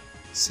speed?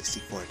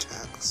 64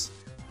 attacks.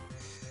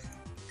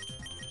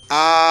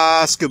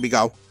 Scooby,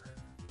 go.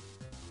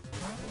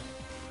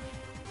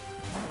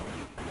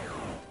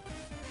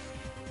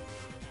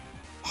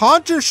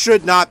 Haunter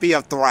should not be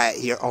a threat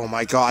here. Oh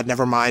my god,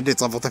 never mind.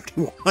 It's level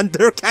 31.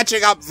 They're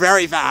catching up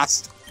very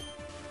fast.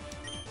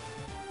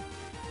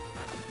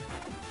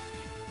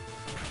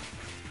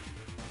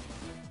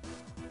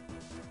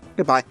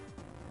 Goodbye.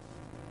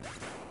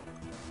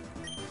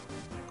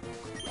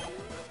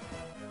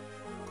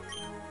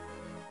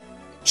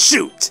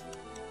 Shoot!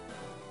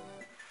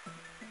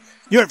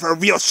 You're in for a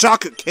real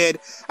shocker, kid.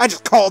 I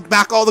just called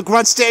back all the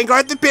grunts staying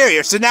guard the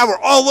barrier, so now we're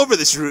all over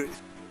this route.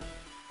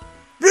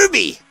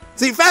 Ruby!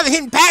 So you found the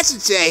hidden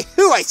passage today.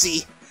 Who I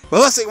see.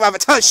 Well, looks like we'll have a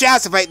ton of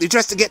shadows to fight through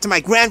just to get to my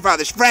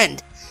grandfather's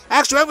friend.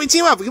 Actually, why don't we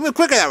team up? We can move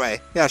quicker that way.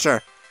 Yeah,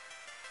 sure.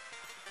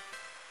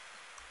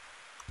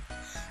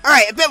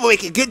 Alright, I bet we'll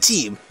make a good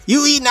team.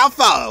 You lead and I'll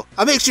follow.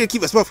 I'll make sure to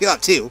keep us both healed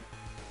up, too.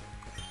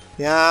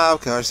 Yeah,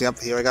 of course. Yep,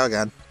 here we go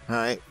again.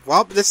 Alright,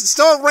 well, this is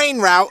still a rain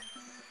route,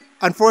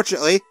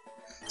 unfortunately.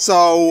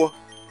 So,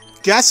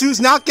 guess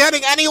who's not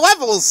getting any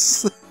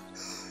levels?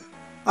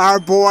 Our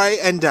boy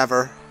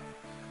Endeavor.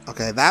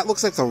 Okay, that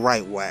looks like the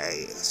right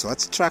way. So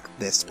let's check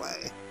this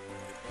way.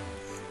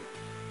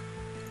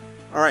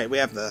 Alright, we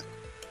have the...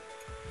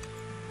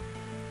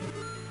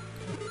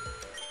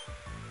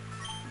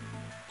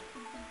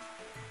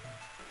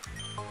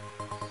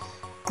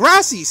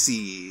 Grassy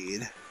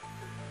Seed!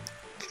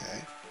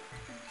 Okay.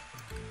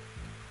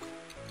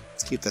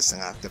 Let's keep this thing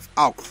active.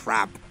 Oh,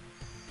 crap.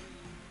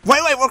 Why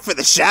do I work for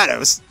the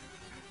shadows?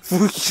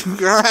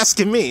 You're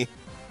asking me.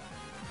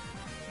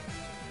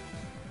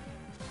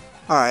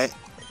 Alright.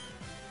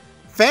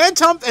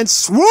 Phantom and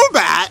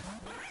Swoobat?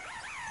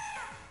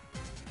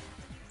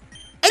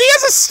 And he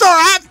has a star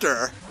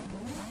after!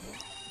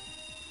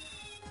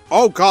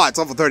 Oh god, it's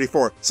level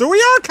 34. So we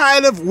are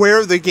kind of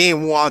where the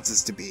game wants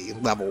us to be,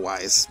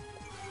 level-wise.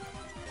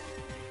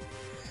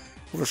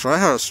 Wish I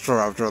had a star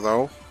after,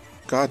 though.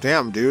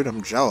 Goddamn, dude,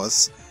 I'm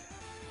jealous.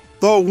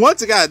 Though,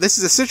 once again, this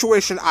is a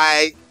situation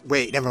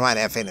Wait, never mind,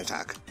 I have Feint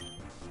Attack.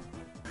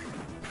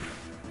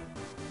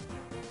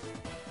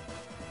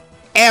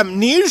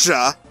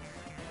 Amnesia?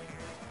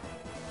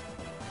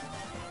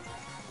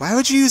 Why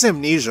would you use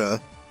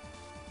Amnesia?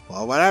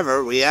 Well,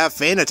 whatever, we have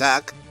Feint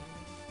Attack.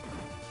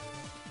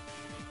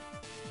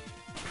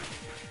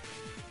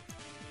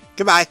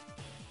 Goodbye.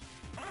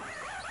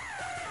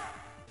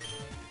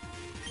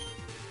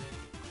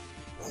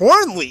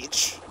 Horn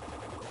Leech!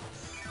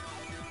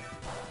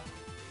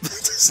 That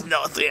does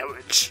no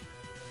damage.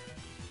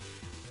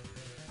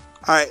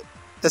 Alright,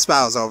 this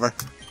battle's over.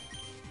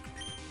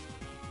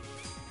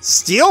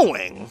 Steel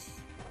Wing!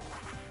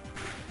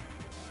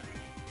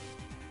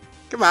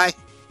 Goodbye.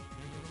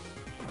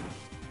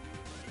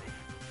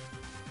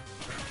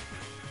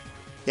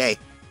 Yay.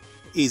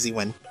 Easy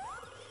win.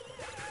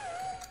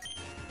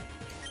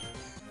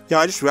 Yo,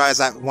 I just realized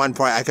at one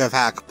point I could have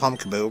had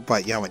Pumpkaboo,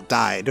 but yo, it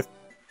died.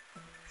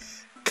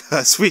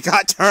 Because we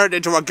got turned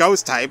into a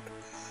ghost type.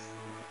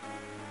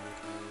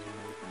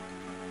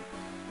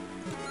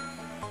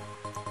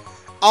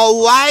 A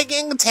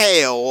lagging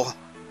tail.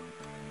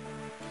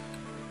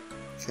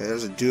 Okay,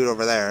 there's a dude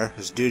over there.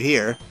 There's a dude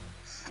here.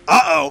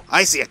 Uh-oh,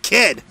 I see a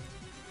kid.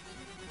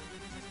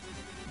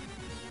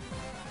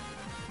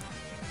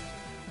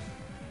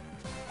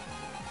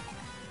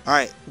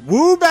 Alright,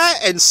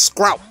 Woobat and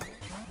Scraup.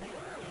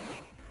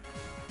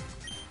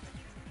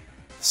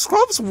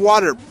 Scraup's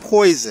water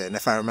poison,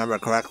 if I remember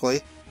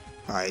correctly.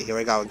 Alright, here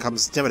we go. It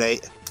comes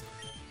Intimidate.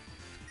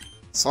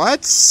 So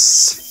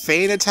let's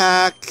Feint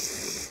Attack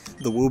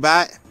the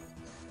Woobat.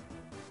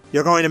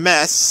 You're going to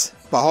miss,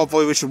 but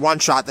hopefully we should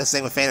one-shot this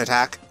thing with Feint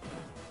Attack.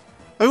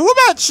 I mean,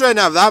 Woobat shouldn't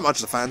have that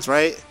much defense,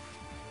 right?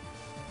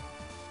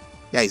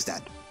 Yeah, he's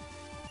dead.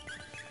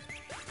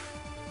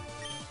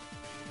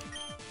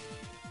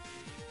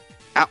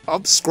 Oh,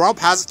 Scraup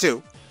has it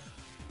too.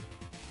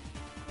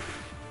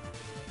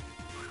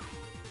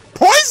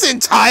 Poison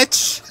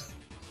Touch!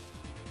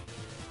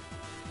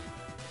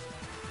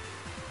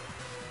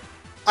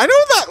 I know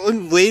that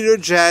in later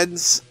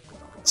gens,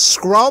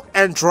 Scraup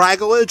and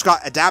Dragalage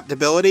got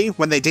adaptability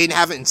when they didn't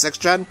have it in 6th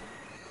gen.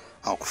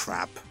 Oh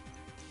crap.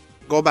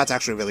 Golbat's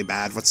actually really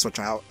bad. Let's switch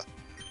out.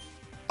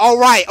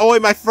 Alright, only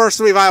my first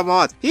 3 viable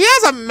mods. He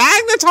has a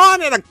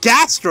Magneton and a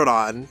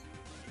Gastrodon.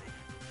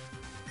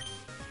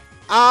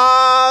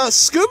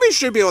 Scooby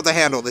should be able to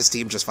handle this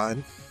team just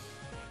fine.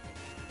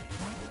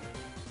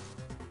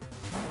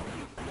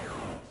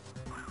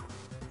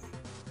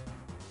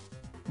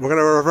 We're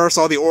gonna reverse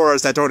all the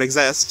auras that don't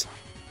exist.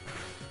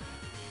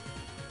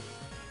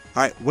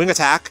 Alright, Wing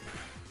Attack.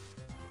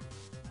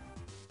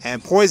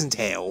 And Poison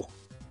Tail.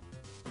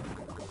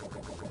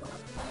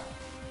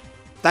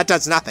 That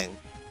does nothing.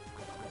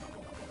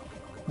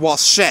 Well,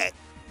 shit.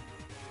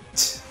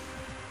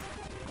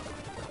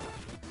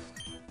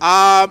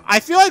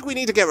 I feel like we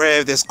need to get rid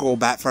of this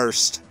Golbat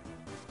first.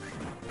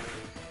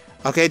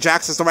 Okay,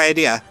 Jax has the right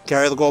idea.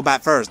 Carry the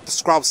Golbat first. The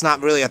Scraup's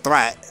not really a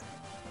threat.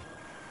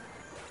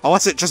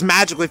 Unless it just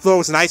magically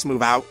throws an ice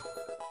move out.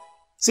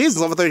 See, it's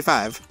level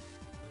 35.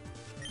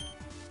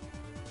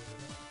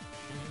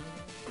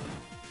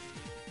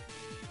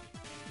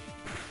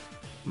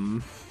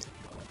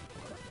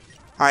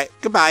 Alright,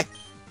 goodbye.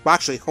 Well,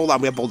 actually, hold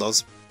on, we have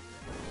bulldoze.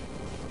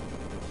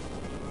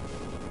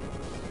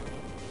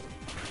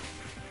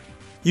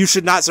 You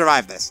should not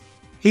survive this.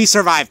 He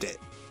survived it.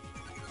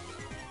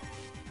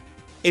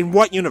 In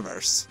what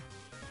universe?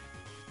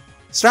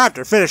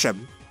 Staraptor, finish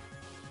him.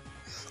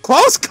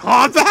 Close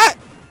combat?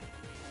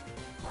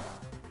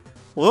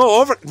 A little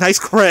over. Nice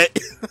crit.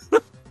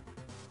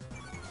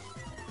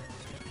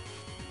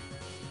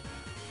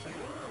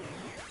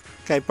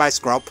 Okay, bye,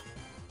 Scrump.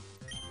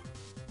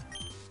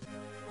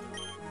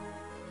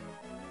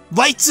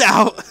 Lights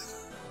out!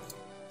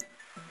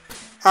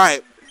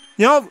 Alright.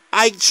 You know,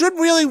 I should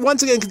really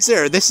once again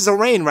consider this is a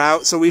rain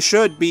route, so we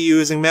should be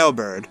using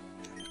Mailbird.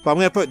 But I'm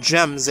gonna put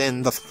gems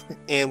in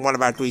one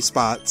of our 3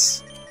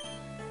 spots.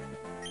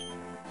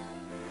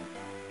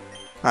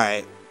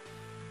 Alright.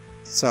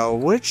 So,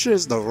 which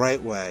is the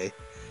right way?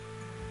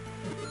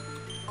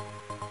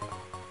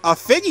 A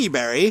Figgy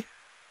Berry?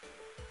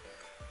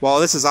 Well,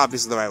 this is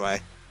obviously the right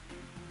way.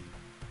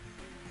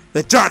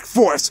 The Dark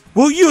Force!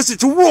 We'll use it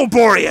to rule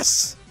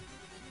Boreas!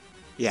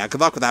 Yeah,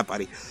 good luck with that,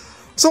 buddy.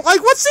 So,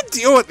 like, what's the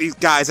deal with these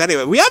guys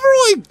anyway? We haven't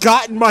really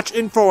gotten much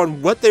info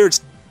on what their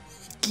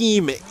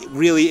scheme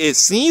really is.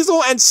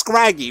 Sneasel and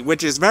Scraggy,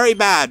 which is very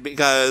bad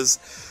because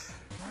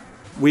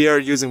we are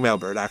using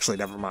Mailbird. Actually,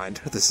 never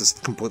mind. This is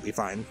completely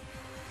fine.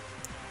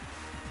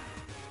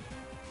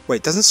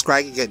 Wait, doesn't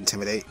Scraggy get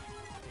Intimidate?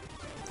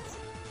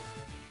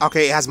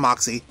 Okay, it has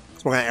Moxie.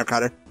 So we're gonna Air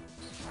Cutter.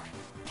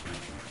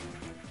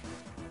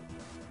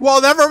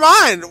 Well, never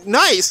mind!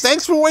 Nice!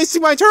 Thanks for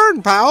wasting my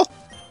turn, pal!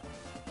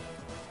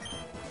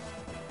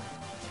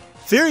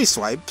 Fury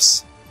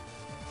Swipes?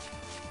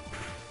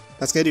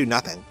 That's gonna do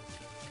nothing.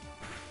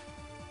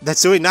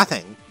 That's doing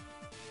nothing.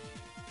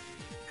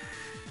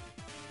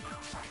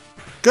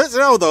 Good to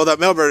know, though, that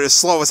Mailbird is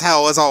slow as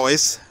hell, as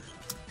always.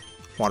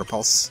 Water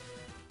Pulse.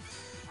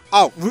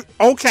 Oh,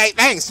 okay,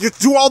 thanks!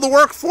 Just do all the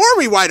work for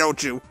me, why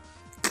don't you?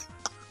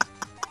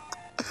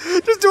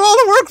 Just do all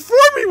the work for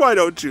me, why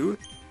don't you?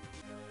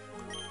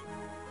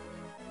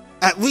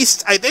 At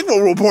least, I think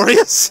we'll rule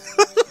Boreas.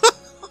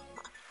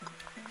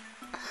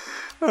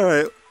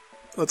 Alright,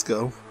 let's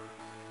go.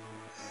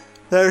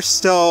 There's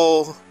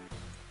still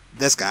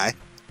this guy.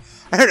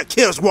 I heard a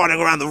kid was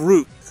wandering around the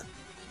route.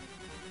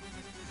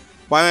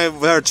 Why,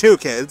 there are 2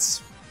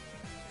 kids.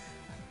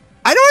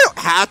 I know I don't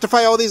have to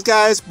fight all these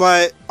guys,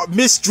 but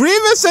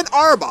Misdreavus and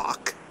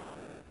Arbok.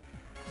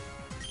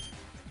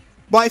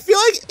 But I feel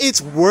like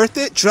it's worth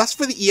it just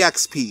for the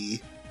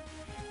EXP.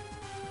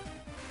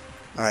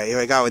 Alright, here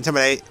we go.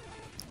 Intimidate.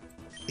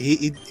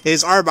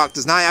 His Arbok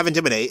does not have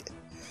Intimidate.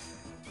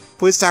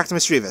 Please attack the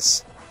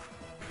Misdreavus.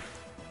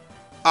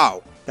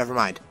 Oh, never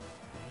mind.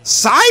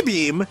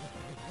 Psybeam?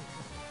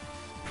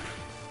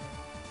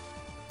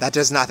 That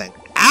does nothing.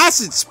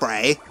 Acid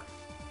Spray?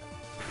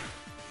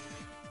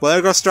 Well,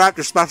 there goes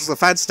Staraptor's special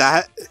defense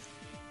stat.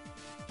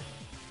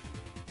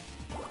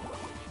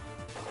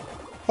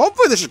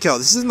 Hopefully this should kill.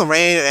 This is in the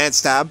rain and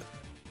stab.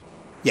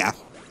 Yeah,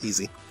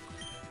 easy.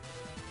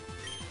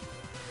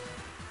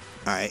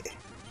 Alright.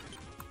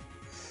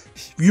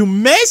 You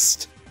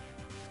missed?!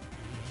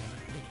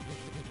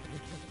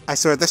 I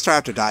swear, this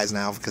Staraptor dies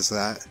now because of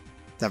that.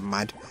 Never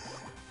mind.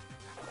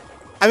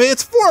 I mean,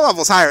 it's 4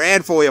 levels higher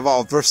and fully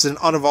evolved versus an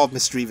unevolved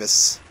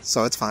Misdreavus,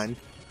 so it's fine.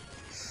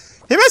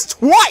 He missed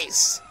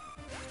twice!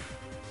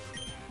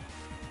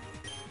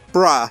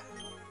 Bruh.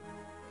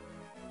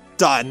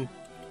 Done.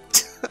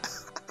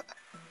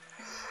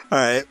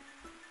 Alright.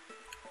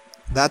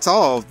 That's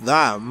all of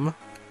them.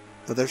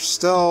 But there's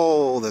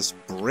still this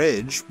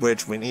bridge,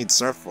 which we need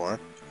Surf for.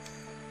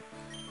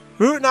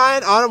 Route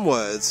 9, Autumn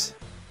Woods.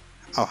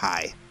 Oh,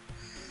 hi.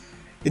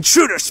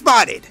 Intruder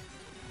spotted!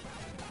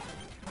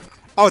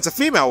 Oh, it's a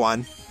female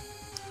one.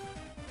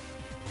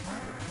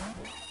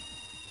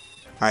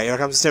 Alright, here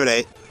comes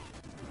Intimidate.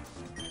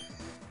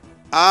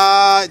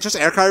 Just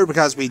Air Cutter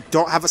because we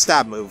don't have a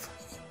stab move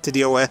to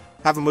deal with.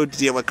 Have a move to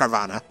deal with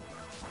Carvanha.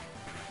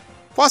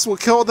 Plus, we'll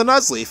kill the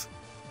Nuzleaf.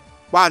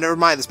 Wow, never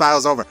mind, this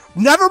battle's over.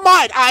 Never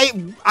mind!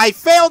 I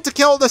failed to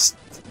kill this...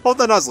 Oh,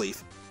 the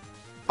Nuzleaf.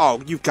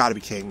 Oh, you've got to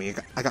be kidding me.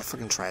 I got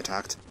fucking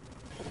Tri-attacked.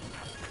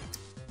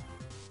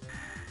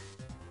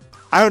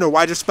 I don't know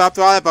why I just spout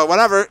through all that, but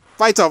whatever.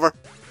 Fight's over.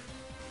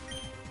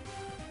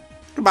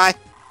 Goodbye.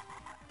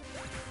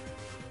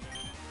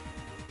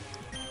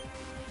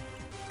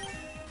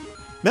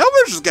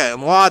 Melbourne's just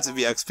getting lots of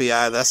EXP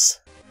out of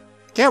this.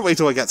 Can't wait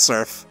till we get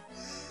Surf.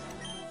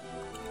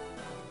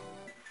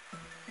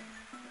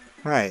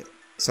 Alright,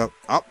 so,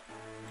 up.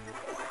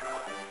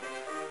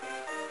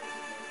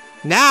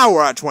 Now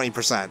we're at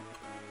 20%.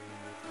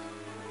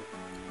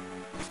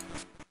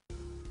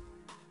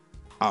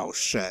 Oh,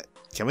 shit.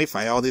 Can we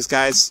fight all these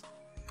guys?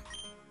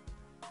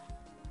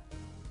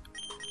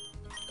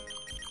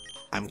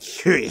 I'm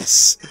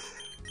curious.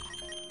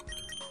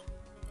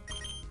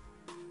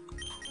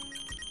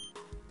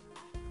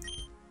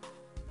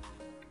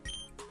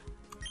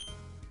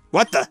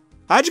 What the?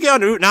 How'd you get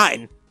on Route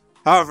 9?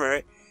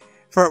 However,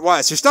 for it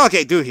was, you're still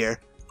okay, dude here.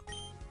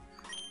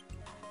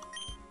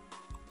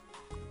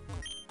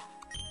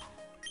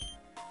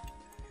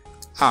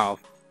 Oh.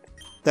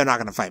 They're not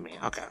gonna fight me.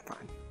 Okay,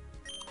 fine.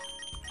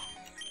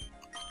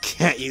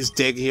 Can't use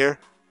dig here.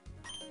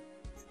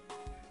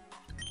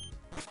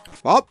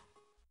 Well,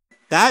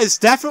 that is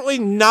definitely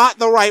not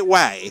the right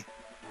way.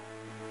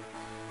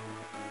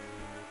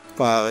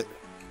 But,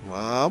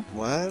 well,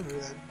 what?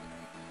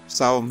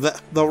 So,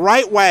 the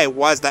right way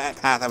was that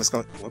path I was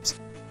going... Whoops.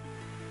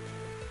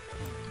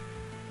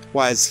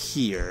 Was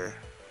here.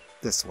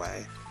 This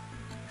way.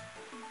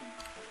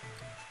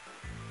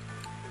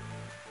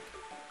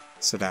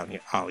 So down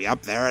here. Oh,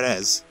 yep, there it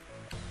is.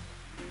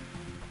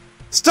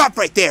 Stop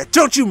right there!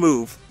 Don't you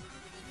move!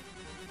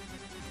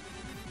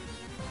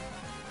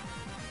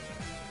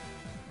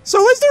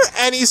 So is there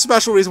any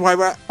special reason why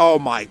we're... Oh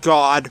my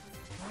god.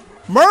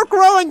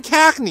 Murkrow and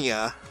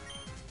Cacnea.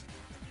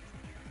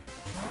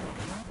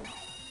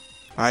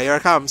 Alright, here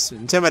it comes.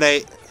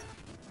 Intimidate.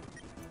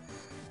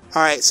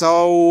 Alright,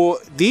 so...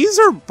 These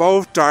are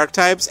both dark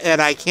types, and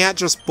I can't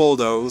just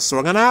bulldoze, so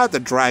we're gonna have to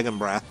Dragon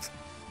Breath.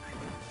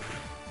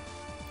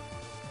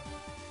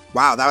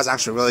 Wow, that was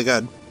actually really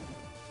good.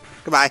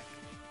 Goodbye.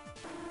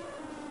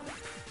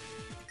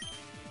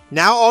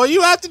 Now all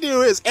you have to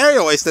do is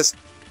Aerial Ace this.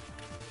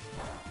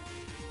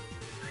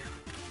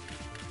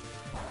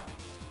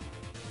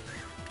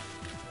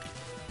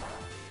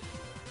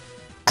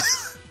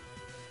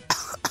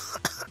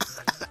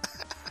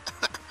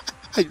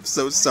 I'm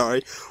so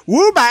sorry.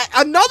 Woobat,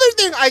 another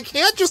thing I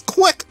can't just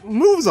click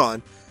moves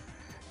on.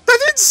 That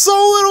did so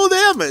little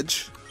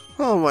damage.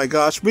 Oh my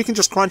gosh, we can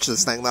just crunch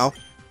this thing though.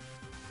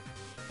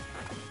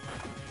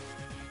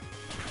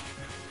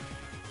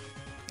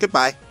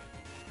 Goodbye.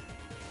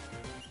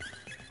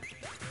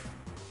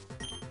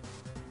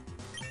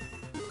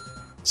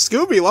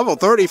 Scooby level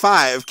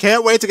 35.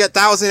 Can't wait to get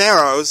 1,000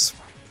 arrows.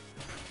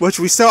 Which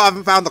we still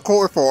haven't found the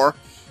core for.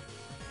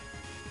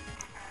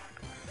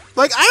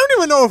 Like, I don't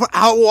even know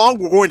how long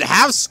we're going to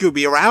have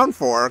Scooby around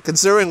for,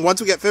 considering once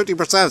we get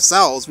 50% of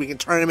cells, we can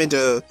turn him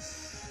into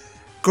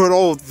good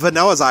old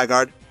vanilla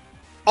Zygarde.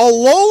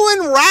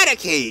 Alolan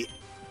Raticate!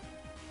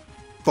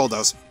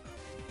 Bulldoze.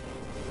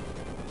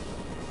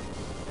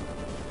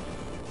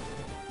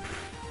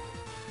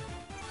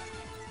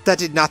 That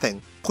did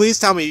nothing. Please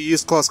tell me you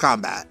used close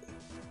combat.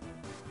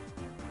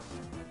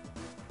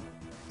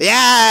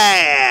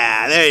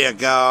 Yeah! There you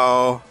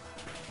go.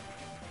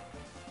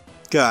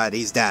 Good,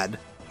 he's dead.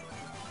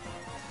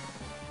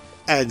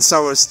 And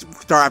so is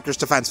Staraptor's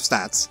defensive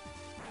stats.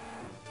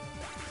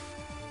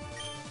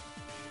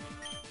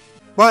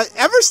 But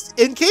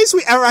in case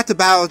we ever have to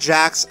battle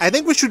Jax, I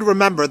think we should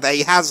remember that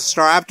he has a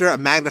Staraptor, a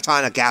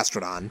Magneton, a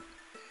Gastrodon.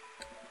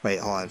 Wait,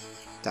 hold on.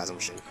 Dazzle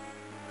Machine.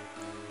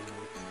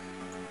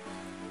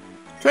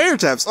 Trainer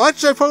tips.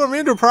 Electric Pokemon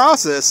immune to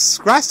paralysis.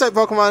 Grass-type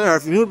Pokemon are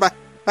immune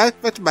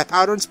affected by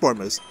powder and spore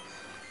moves.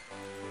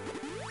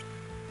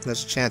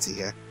 There's a Chansey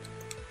here.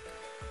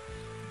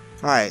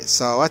 Alright,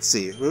 so let's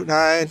see. Route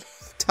 9,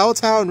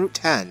 Telltale, and Route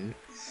 10.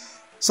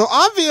 So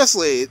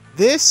obviously,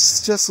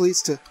 this just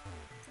leads to...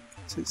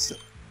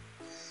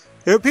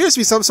 There appears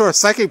to be some sort of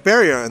psychic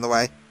barrier in the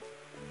way.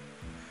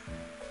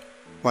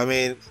 Well, I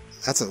mean,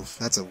 that's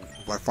a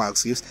worthwhile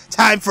excuse.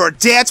 Time for a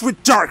dance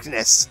with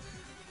darkness!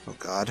 Oh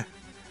god.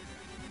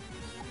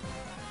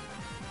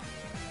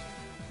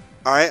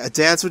 Alright, a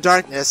dance with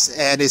darkness,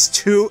 and his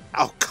two...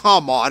 Oh,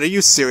 come on, are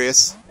you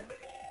serious?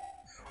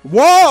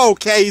 Whoa,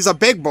 okay, he's a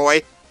big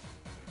boy.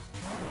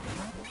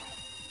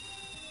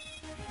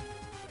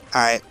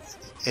 Alright,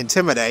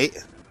 intimidate.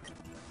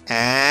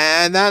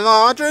 And that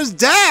launcher's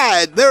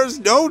dead! There's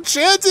no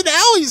chance in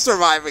hell he's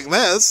surviving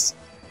this!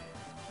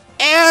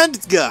 And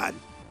it's gone.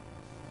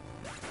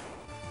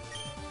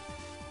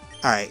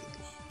 Alright,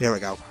 here we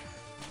go.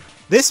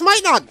 This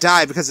might not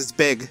die because it's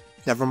big.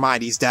 Never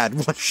mind, he's dead.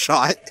 One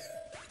shot.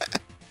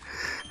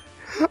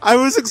 I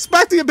was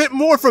expecting a bit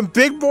more from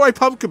Big Boy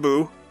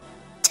Pumpkaboo.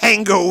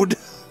 Tangoed!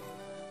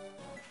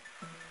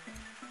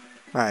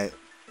 Alright,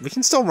 we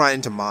can still run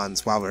into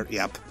Mons while we're...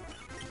 Yep.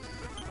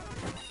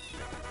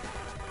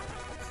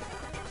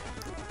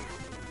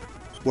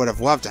 Would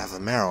have loved to have a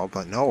Meryl,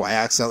 but no, I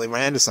accidentally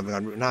ran into something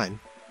on Route 9.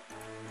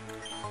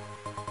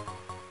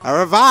 A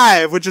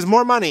Revive, which is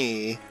more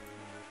money!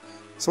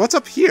 So what's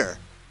up here?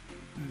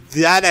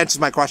 That answers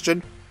my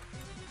question.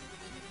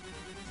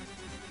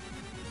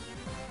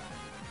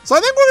 So I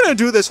think we're gonna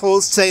do this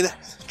whole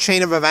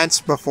chain of events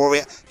before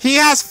we... He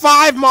has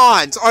 5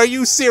 Mons! Are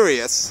you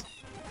serious?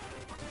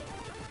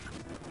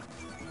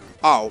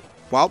 Oh,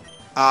 well,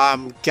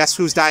 guess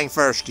who's dying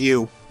first?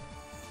 You.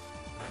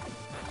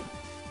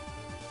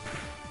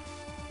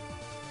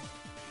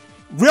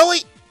 Really?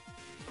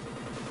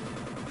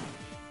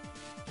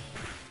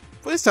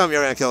 Please tell me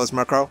you're gonna kill this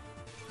Murkrow.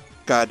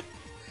 Good.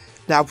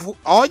 Now,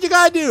 all you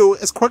gotta do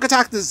is quick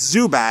attack this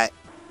Zubat,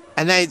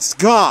 and then it's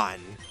gone.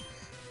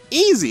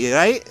 Easy,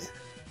 right?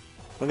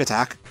 Quick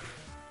attack.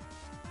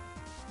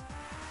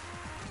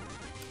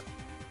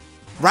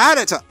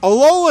 Rattata!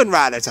 Alolan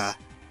Rattata!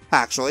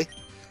 Actually.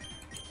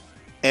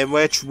 In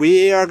which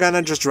we are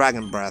gonna just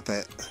Dragon Breath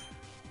it.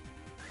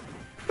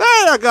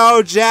 There you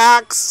go,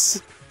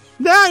 Jax!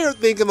 Now you're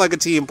thinking like a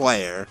team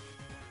player.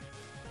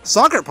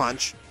 Sucker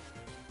punch?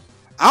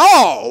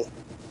 Oh!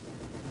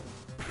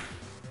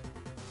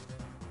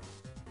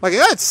 Like, I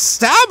got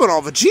stabbing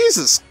all, but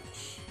Jesus!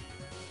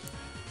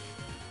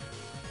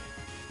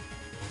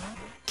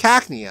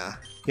 Cacnea.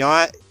 You know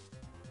what?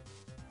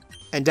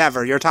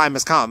 Endeavor, your time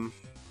has come.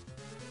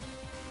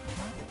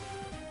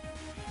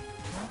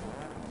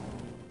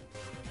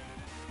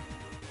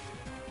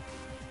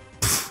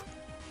 Pfft.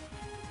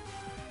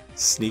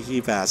 Sneaky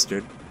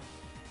bastard.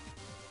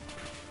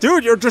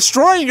 Dude, you're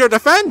destroying your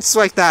defense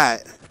like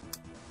that!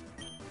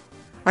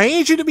 I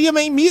need you to be a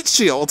main meat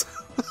shield!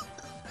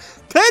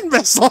 Pen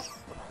missile!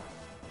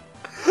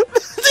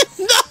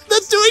 No,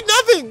 that's doing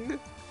nothing!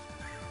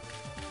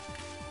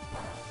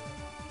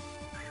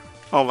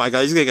 Oh my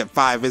god, he's gonna get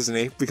 5, isn't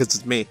he? Because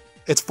it's me.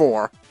 It's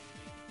 4.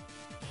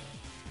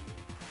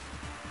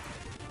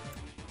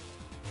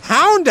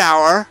 Hound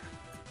Hour!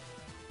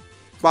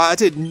 Wow, that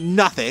did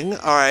nothing.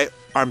 Alright,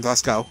 arms,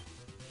 let's go.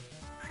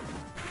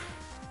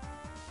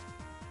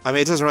 I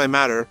mean, it doesn't really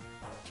matter.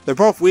 They're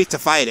both weak to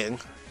fighting.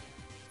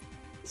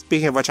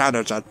 Speaking of which, Hound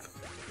Hour's done.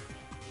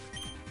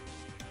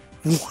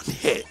 1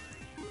 hit.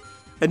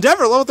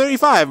 Endeavor, level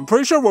 35. I'm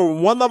pretty sure we're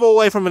 1 level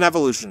away from an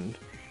evolution.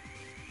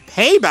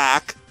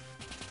 Payback?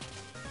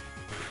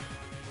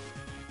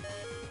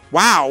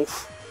 Wow.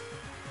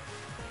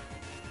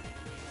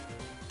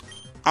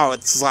 Oh,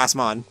 it's his last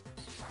mon.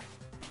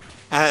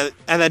 And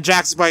then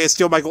Jax is probably gonna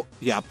steal my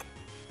Yep.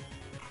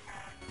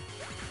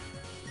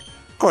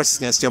 Of course he's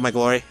gonna steal my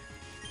glory.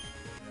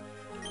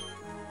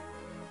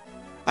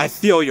 I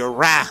feel your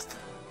wrath.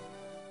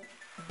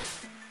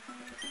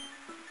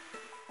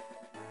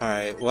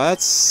 Alright,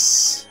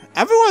 let's...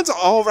 Everyone's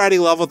already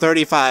level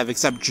 35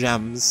 except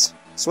Gems.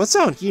 So what's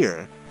down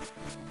here?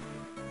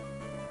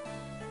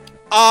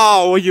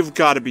 Oh, you've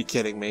got to be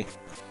kidding me.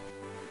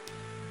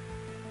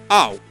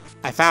 Oh,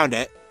 I found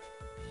it.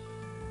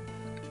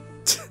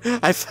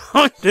 I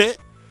found it.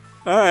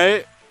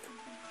 Alright.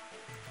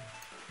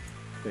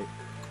 Wait.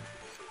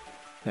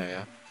 There we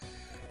go.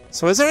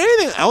 So is there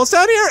anything else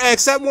down here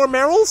except more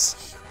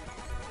Merrills?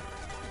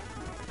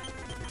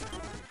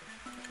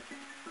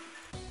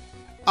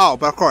 Oh,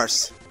 but of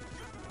course.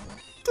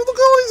 Dude, look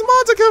at all these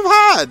mods I could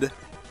have had.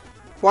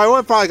 Well, I would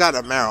have probably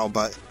gotten a Merrill,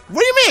 but...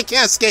 What do you mean I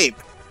can't escape?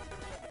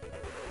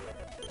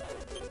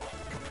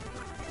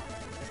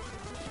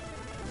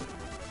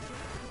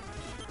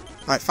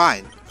 Alright,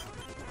 fine.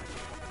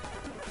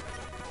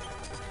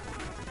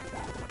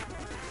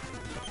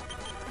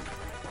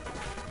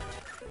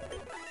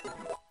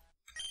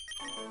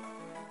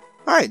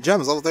 Alright,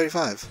 Gems, level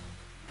 35.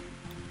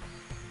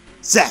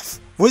 Zeph,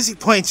 what is he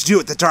planning to do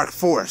with the Dark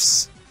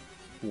Force?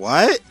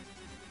 What?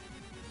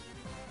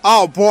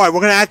 Oh boy, we're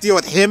gonna have to deal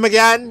with him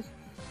again?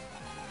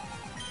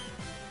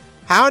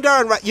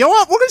 Houndar and... You know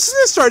what? We're just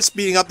gonna start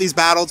speeding up these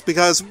battles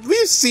because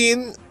we've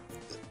seen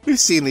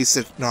these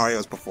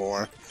scenarios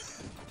before.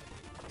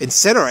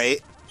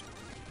 Incinerate.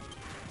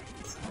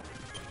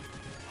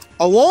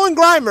 Alolan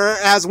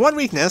Grimer has 1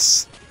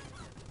 weakness.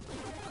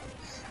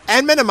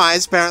 And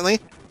Minimize, apparently.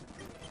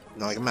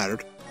 Not like it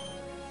mattered.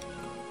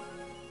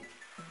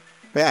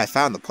 But yeah, I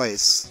found the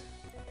place.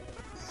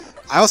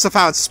 I also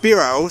found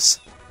Spearows.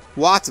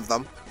 Lots of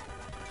them.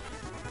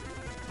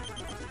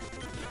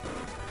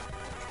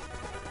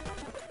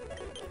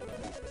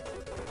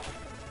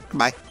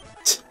 Goodbye.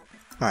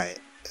 Alright.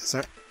 Is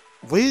there...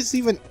 What is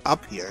even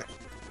up here?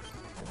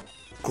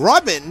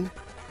 Grubbin?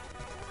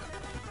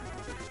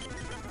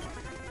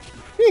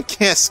 You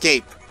can't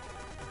escape.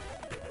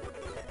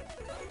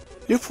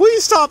 You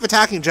please stop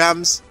attacking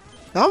Gems.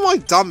 Now I'm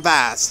like dumb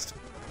fast.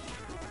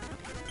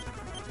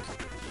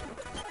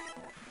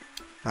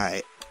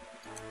 Alright.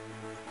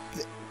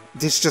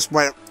 This just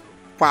went...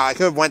 Wow, I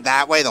could have went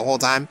that way the whole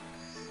time.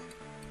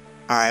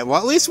 Alright, well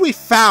at least we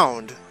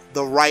found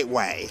the right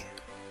way.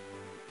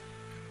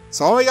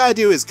 So all we gotta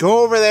do is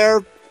go over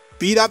there,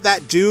 beat up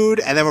that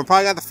dude, and then we're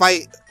probably gonna have to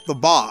fight the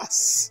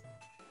boss.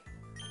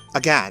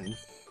 Again.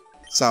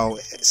 So,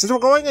 since we're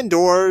going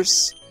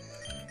indoors...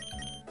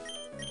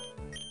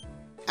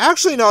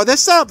 Actually, no,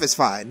 this setup is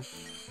fine.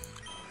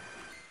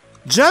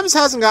 Gems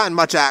hasn't gotten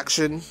much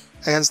action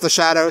against the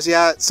Shadows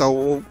yet,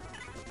 so...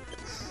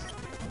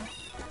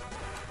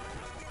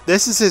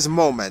 This is his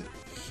moment.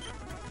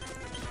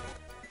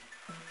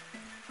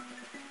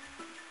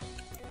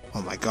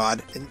 Oh my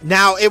god.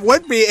 Now, it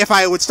would be if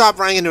I would stop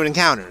running into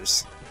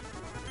encounters.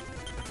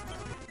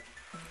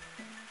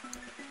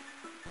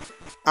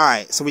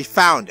 Alright, so we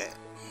found it.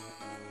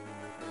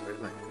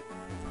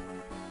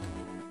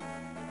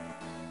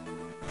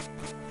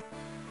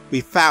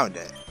 We found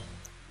it.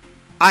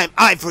 I'm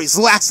Ivory's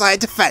last line of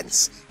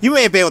defense. You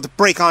may be able to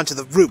break onto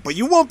the root, but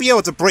you won't be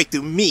able to break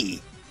through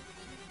me.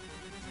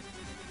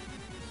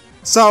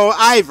 So,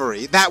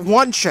 Ivory, that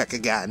one chick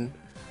again,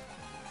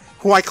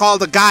 who I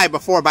called a guy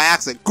before by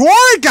accident.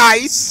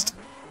 Gorgeist!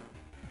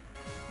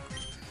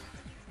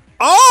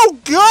 Oh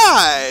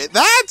god!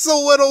 That's a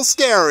little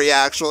scary,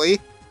 actually.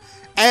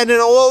 And an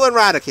Alolan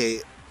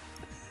Raticate.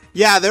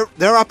 Yeah,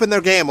 they're up in their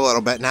game a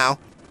little bit now.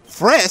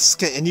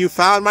 Frisk, and you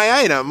found my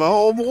item.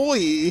 Oh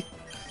boy.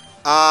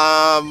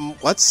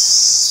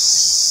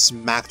 Let's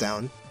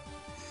Smackdown.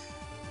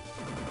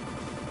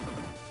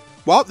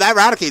 Well, that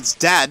Raticate's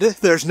dead.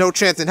 There's no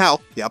chance in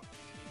hell. Yep.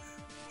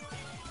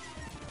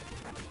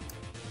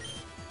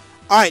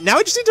 Alright, now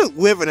we just need to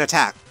live an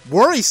attack.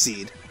 Worry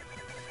Seed.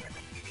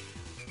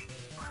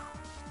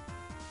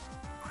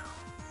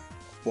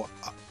 Well,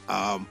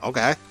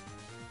 okay.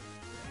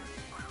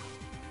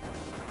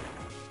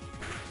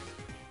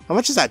 How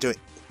much is that doing?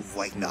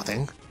 Like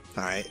nothing.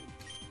 Alright.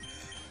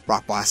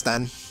 Rock Blast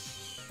then.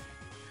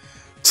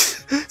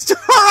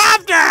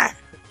 After!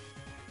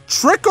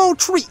 Trick or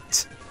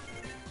Treat!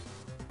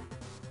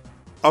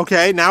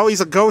 Okay, now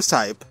he's a ghost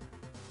type.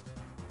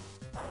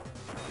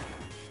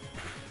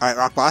 Alright,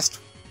 Rock Blast.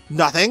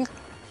 Nothing.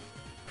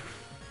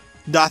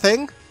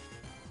 Nothing.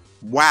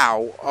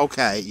 Wow.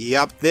 Okay.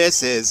 Yep,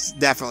 this is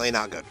definitely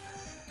not good.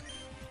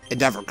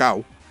 Endeavor,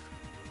 go.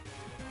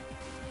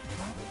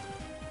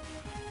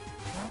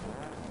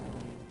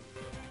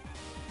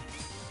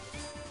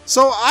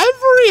 So,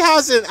 Ivory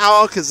has an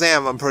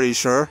Alakazam, I'm pretty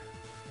sure.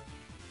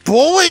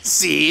 Bullet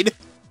Seed?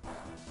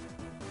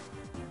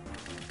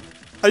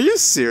 Are you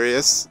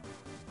serious?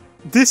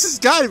 This has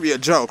got to be a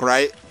joke,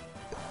 right?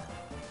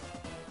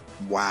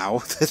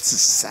 Wow, this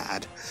is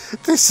sad.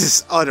 This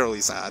is utterly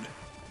sad.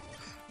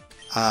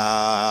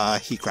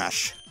 Heat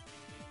Crash.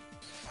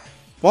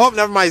 Well,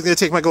 never mind, he's gonna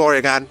take my Glory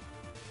again.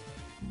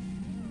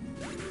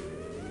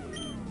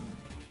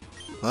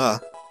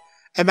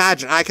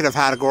 Imagine I could have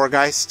had a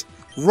Gourgeist.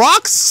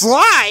 Rock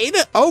Slide?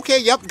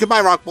 Okay, yep,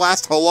 goodbye Rock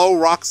Blast. Hello,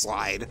 Rock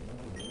Slide.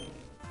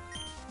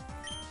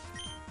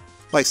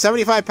 Like,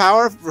 75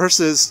 power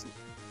versus...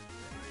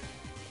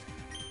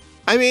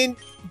 I mean,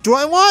 do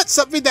I want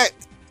something that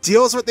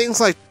deals with things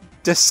like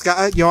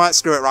Disguise? You know what?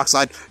 Screw it, Rock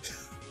Slide.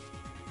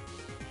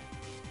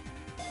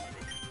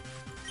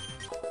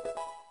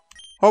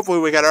 Hopefully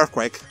we get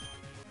Earthquake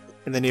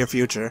in the near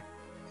future.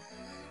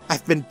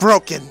 I've been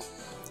broken.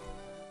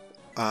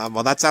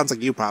 Well, that sounds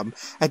like you problem.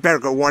 I'd better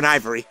go warn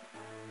Ivory.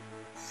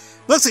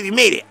 Looks like you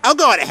made it. I'll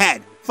go on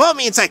ahead. Follow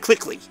me inside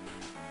quickly.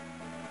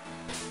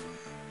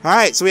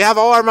 Alright, so we have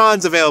all our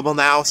mons available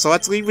now, so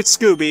let's leave with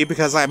Scooby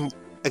because I'm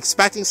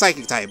expecting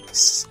Psychic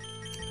types.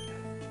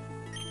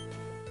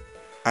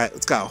 Alright,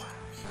 let's go.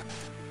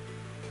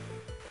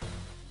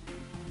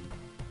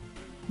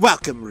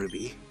 Welcome,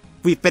 Ruby.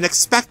 We've been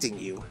expecting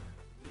you.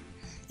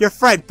 Your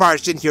friend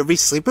barged in here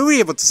recently, but we were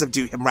able to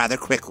subdue him rather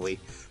quickly.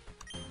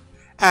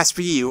 As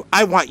for you,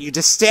 I want you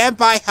to stand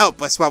by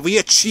help us while we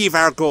achieve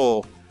our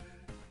goal.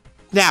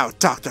 Now,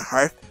 Dr.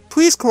 Hart,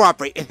 please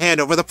cooperate and hand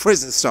over the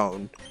prison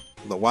stone.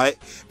 The what?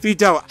 If you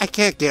don't, I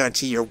can't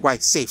guarantee your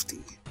wife's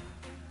safety.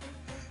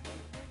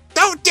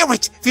 Don't do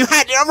it! If you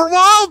hand it over, we'll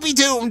all be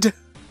doomed!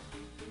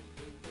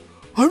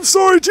 I'm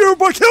sorry, dear,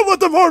 but I can't let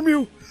them harm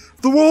you!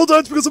 If the world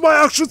ends because of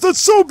my actions, then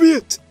so be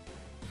it!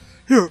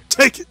 Here,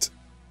 take it!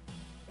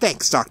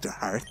 Thanks, Dr.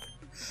 Hart.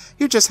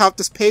 You just helped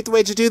us pave the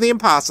way to do the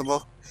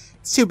impossible.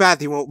 It's too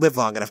bad you won't live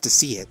long enough to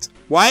see it.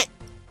 What?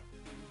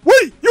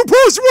 Wait! You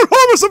promised you wouldn't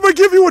harm us if I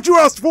give you what you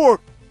asked for!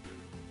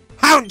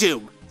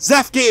 Houndoom!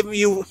 Zeph gave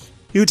you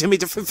to me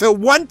to fulfill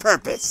one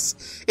purpose.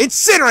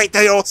 Incinerate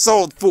the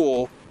old-souled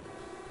fool!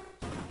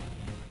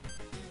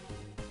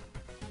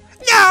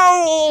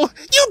 No!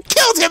 You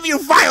killed him,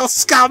 you vile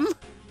scum!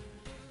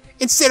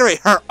 Incinerate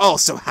her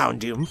also,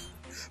 Houndoom.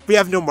 We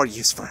have no more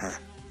use for her.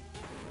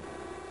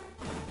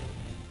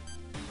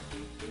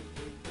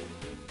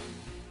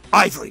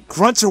 Ivory,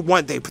 grunts are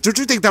one thing, but don't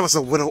you think that was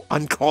a little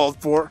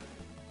uncalled for?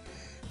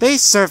 They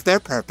served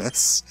their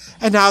purpose,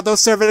 and now they'll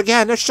serve it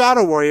again as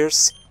Shadow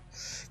Warriors.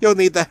 You'll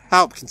need the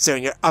help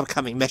concerning your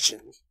upcoming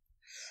mission.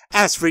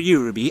 As for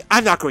you, Ruby,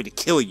 I'm not going to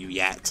kill you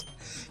yet.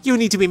 You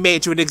need to be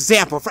made to an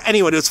example for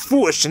anyone who's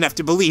foolish enough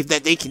to believe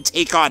that they can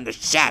take on the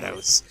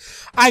shadows.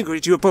 I'm going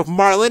to do what both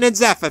Marlin and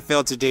Zeph have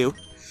failed to do.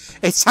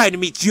 It's time to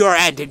meet your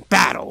end in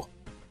battle.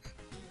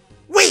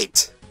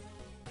 Wait!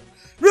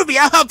 Ruby,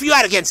 I'll help you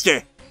out against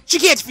her. She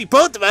can't defeat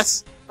both of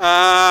us.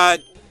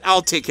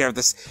 I'll take care of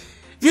this.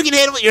 If you can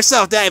handle it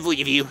yourself, then I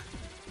believe you.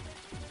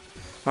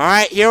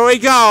 Alright, here we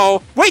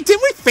go. Wait,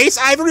 didn't we face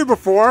Ivory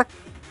before?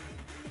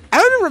 I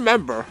don't even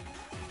remember.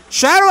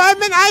 Shadow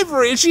Admin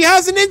Ivory, and she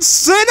has an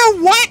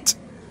Incinerate what?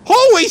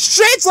 Holy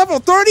shit, it's level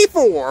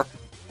 34.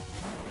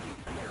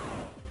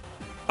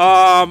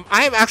 I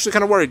am actually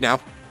kind of worried now.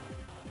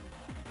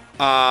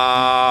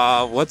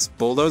 Let's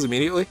bulldoze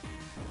immediately.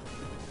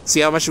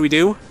 See how much we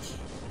do?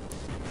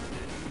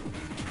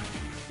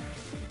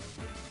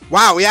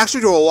 Wow, we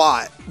actually do a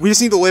lot. We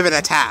just need to live an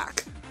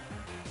attack.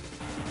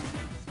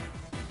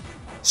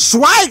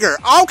 Swagger!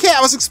 Okay, I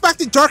was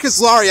expecting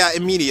Darkest Laria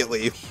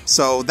immediately.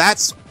 So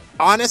that's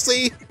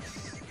honestly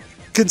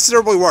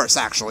considerably worse,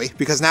 actually,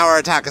 because now our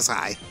attack is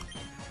high.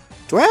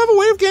 Do I have a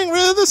way of getting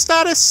rid of this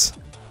status?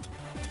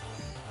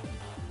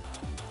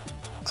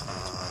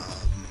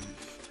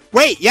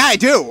 Wait, yeah, I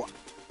do.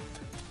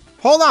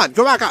 Hold on,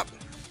 go back up.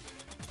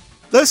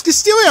 Those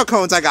Castillo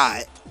cones I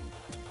got.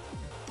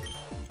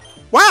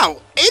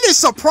 Wow, it is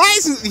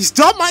surprising that these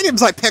dumb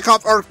items I pick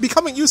up are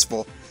becoming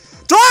useful.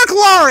 Dark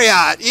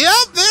Lariat!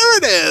 Yep, there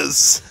it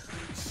is.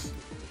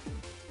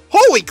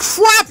 Holy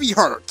crap, he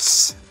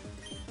hurts!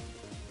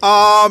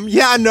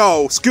 Yeah,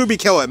 no. Scooby,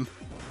 kill him.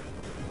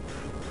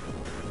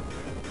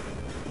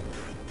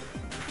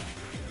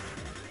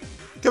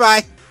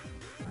 Goodbye.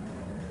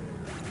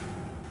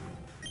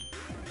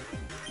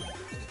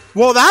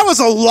 Well, that was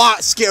a lot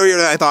scarier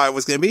than I thought it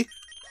was gonna be.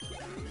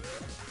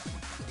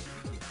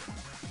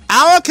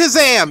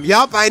 Alakazam!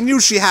 Yup, I knew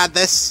she had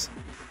this.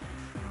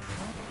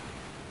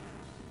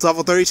 It's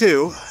level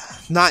 32.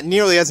 Not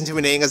nearly as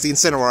intimidating as the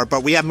Incineroar,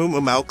 but we have Moo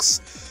Moo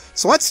Milks.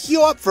 So let's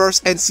heal up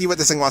first and see what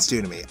this thing wants to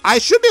do to me. I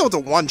should be able to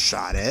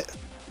one-shot it.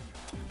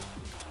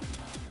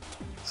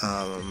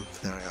 There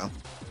we go.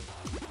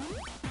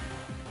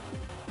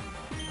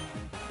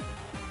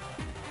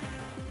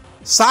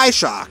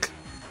 Psyshock.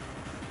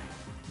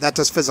 That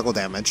does physical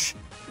damage.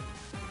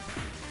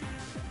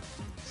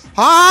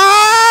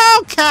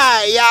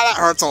 Okay, yeah, that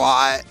hurts a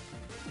lot.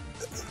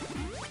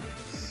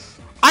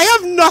 I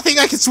have nothing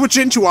I can switch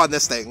into on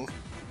this thing.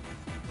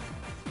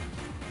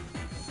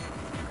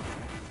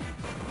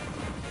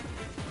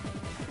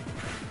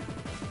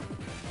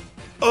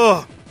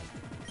 Ugh.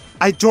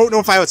 I don't know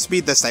if I would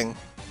speed this thing.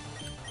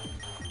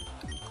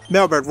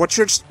 Mailbird, what's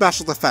your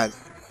special defense?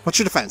 What's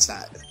your defense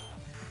stat?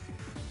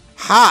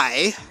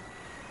 High.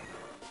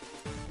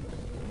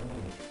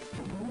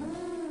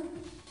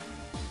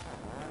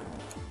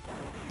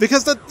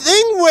 Because the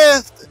thing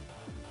with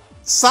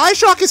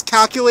Psyshock is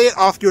calculated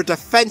off your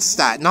defense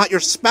stat, not your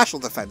special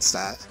defense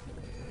stat.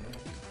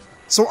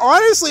 So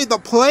honestly, the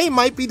play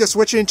might be to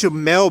switch into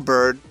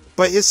Mailbird,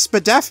 but his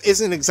Spadef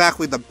isn't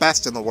exactly the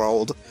best in the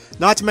world.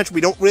 Not to mention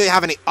we don't really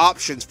have any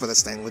options for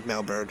this thing with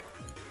Mailbird.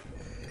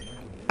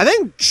 I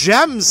think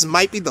Gems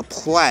might be the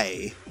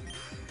play.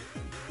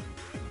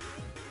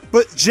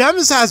 But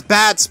Gems has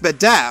bad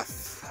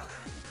Spadef.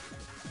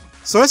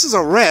 So this is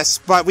a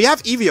risk, but we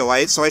have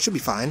Eviolite, so I should be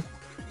fine.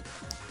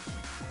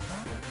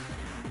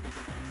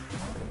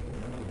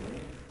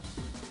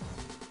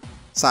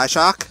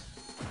 Psyshock.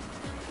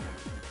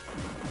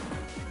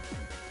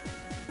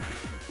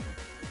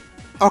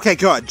 Okay,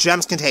 good.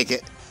 Gems can take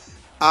it.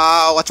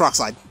 Let's Rock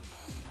Slide.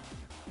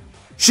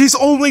 She's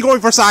only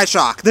going for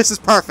Psyshock. This is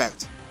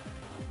perfect.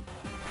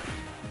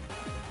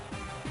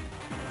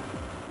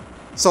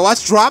 So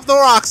let's drop the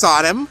rocks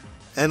on him,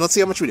 and let's see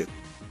how much we do.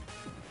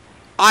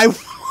 I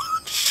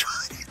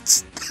one-shot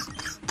it.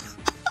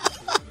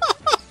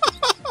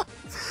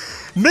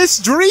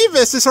 Miss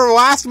Drevis is her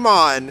last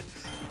mon,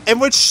 in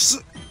which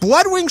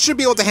Bloodwing should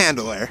be able to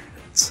handle her.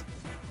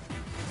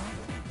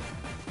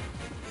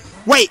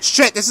 Wait,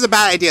 shit, this is a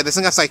bad idea. This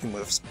thing has psychic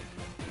moves.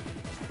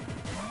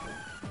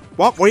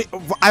 Well,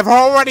 I've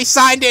already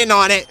signed in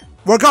on it.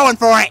 We're going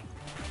for it.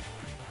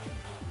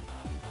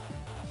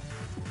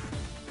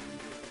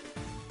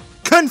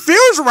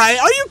 Confuse right?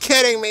 Are you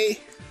kidding me?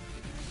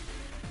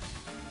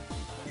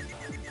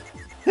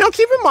 You know,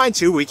 keep in mind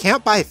too, we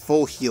can't buy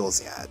full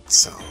heals yet,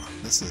 so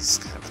this is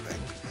kind of a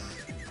thing.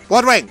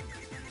 Bloodwing!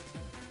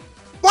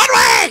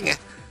 Bloodwing!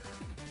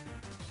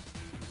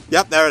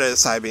 Yep, there it is,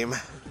 Psybeam.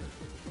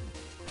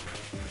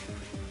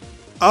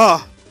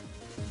 Oh.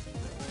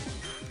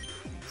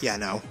 Yeah,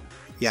 no.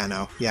 Yeah,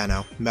 no. Yeah,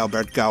 no.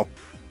 Mailbird, go.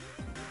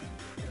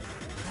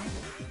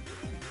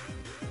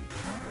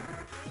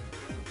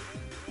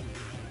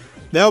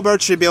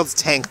 Mailbird should be able to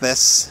tank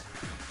this.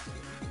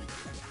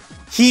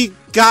 He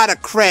got a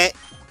crit.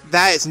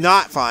 That is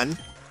not fun.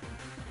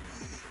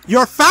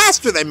 You're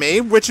faster than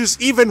me, which is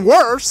even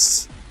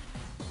worse.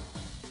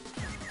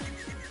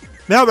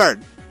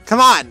 Mailbird, come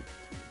on.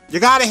 You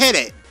gotta hit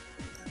it.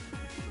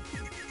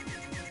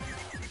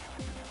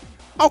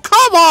 Oh,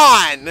 come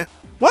on!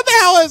 What the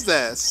hell is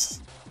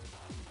this?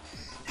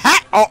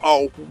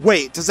 Uh-oh.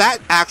 Wait, does that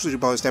actually do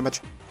bonus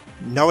damage?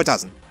 No, it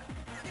doesn't.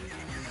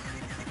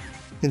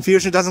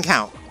 Confusion doesn't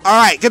count.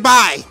 Alright,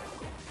 goodbye!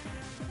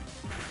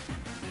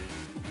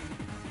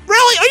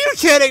 Really? Are you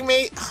kidding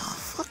me? Oh,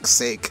 fuck's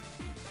sake.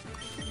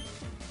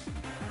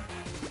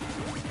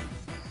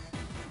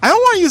 I don't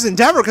want to use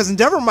Endeavor, because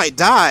Endeavor might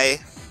die.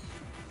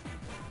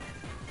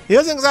 He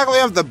doesn't exactly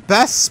have the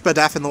best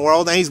Spadef in the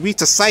world, and he's weak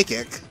to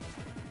Psychic.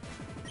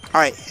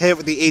 Alright, hit it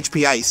with the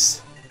HP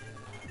Ice.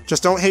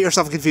 Just don't hit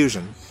yourself in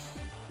Confusion.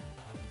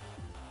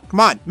 Come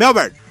on,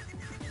 Mailbird!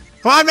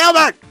 Come on,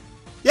 Mailbird!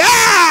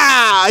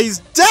 Yeah! He's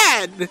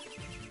dead!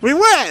 We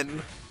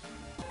win!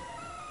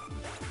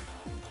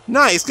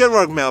 Nice, good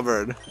work,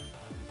 Mailbird.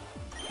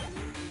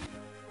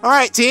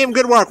 Alright, team,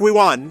 good work, we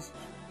won.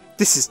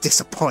 This is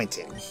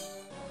disappointing.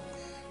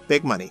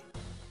 Big money.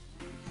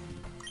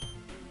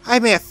 I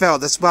may have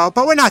failed as well,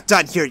 but we're not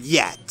done here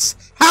yet.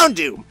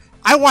 Houndoom!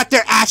 I want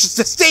their ashes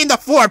to stain the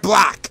floor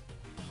black!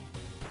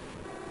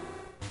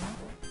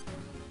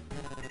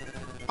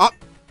 Up.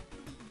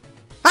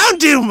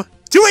 Houndoom!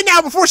 Do it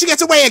now before she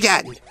gets away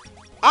again!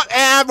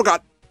 And we're gone.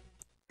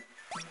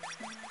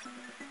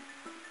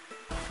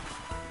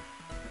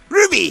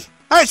 Ruby!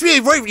 I was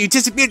really worried when you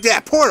disappeared to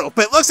that portal,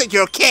 but it looks like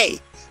you're okay.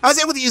 I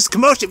was able to use the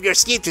commotion of your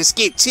escape to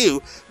escape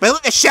too, but I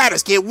let the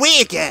shadows get away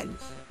again.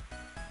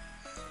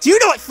 Do you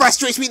know what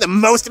frustrates me the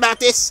most about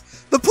this?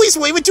 The police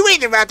won't even do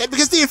anything about that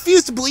because they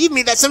refuse to believe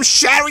me that some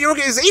shadowy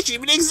organization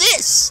even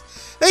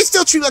exists. They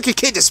still treat me like a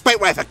kid despite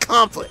what I've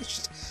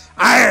accomplished.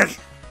 Arrgh.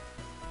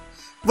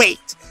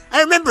 Wait,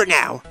 I remember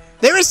now.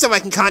 There is someone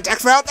I can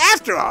contact for help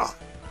after all.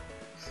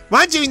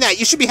 While doing that,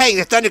 you should be heading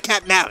to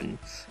Thundercap Mountain.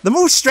 The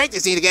most strength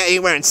is needed to get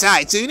anywhere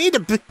inside, so you need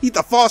to beat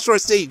the Fall Shore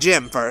City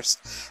Gym first.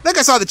 I think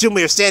I saw the gym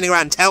leader standing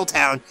around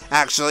Telltown,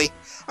 actually.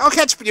 I'll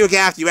catch up with you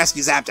again after you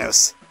rescue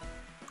Zapdos.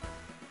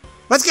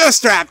 Let's go,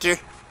 Straptor!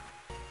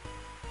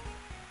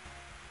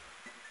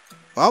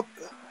 Well,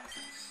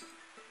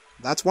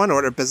 that's one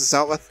order of business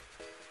out with.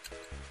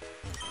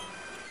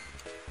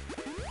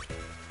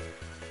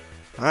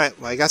 Alright,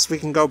 well I guess we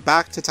can go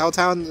back to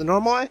Telltown the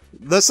normal way?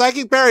 The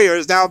psychic barrier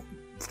is now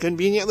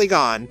conveniently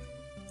gone.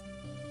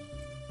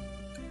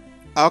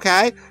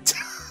 Okay.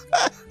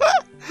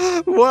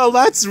 Well,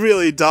 that's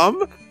really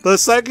dumb. The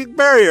psychic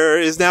barrier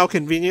is now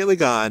conveniently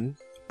gone.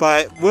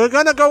 But we're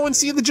gonna go and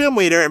see the gym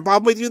leader and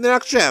probably do the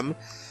next gym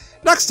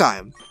next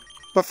time.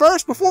 But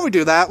first, before we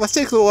do that, let's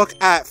take a look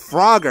at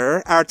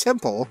Frogger, our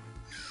temple,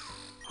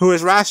 who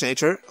is rash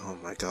nature. Oh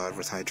my god,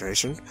 with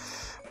hydration.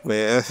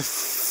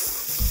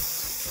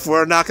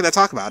 We're not gonna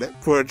talk about it.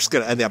 We're just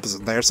gonna end the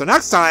episode there. So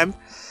next time,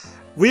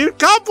 we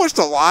accomplished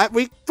a lot,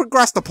 we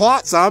progressed the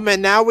plot some,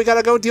 and now we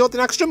gotta go deal with the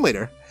next gym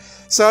leader.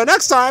 So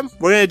next time,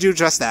 we're gonna do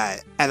just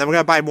that, and then we're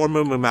gonna buy more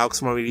Moo Moo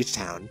Milks when we reach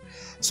town.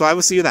 So I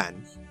will see you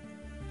then.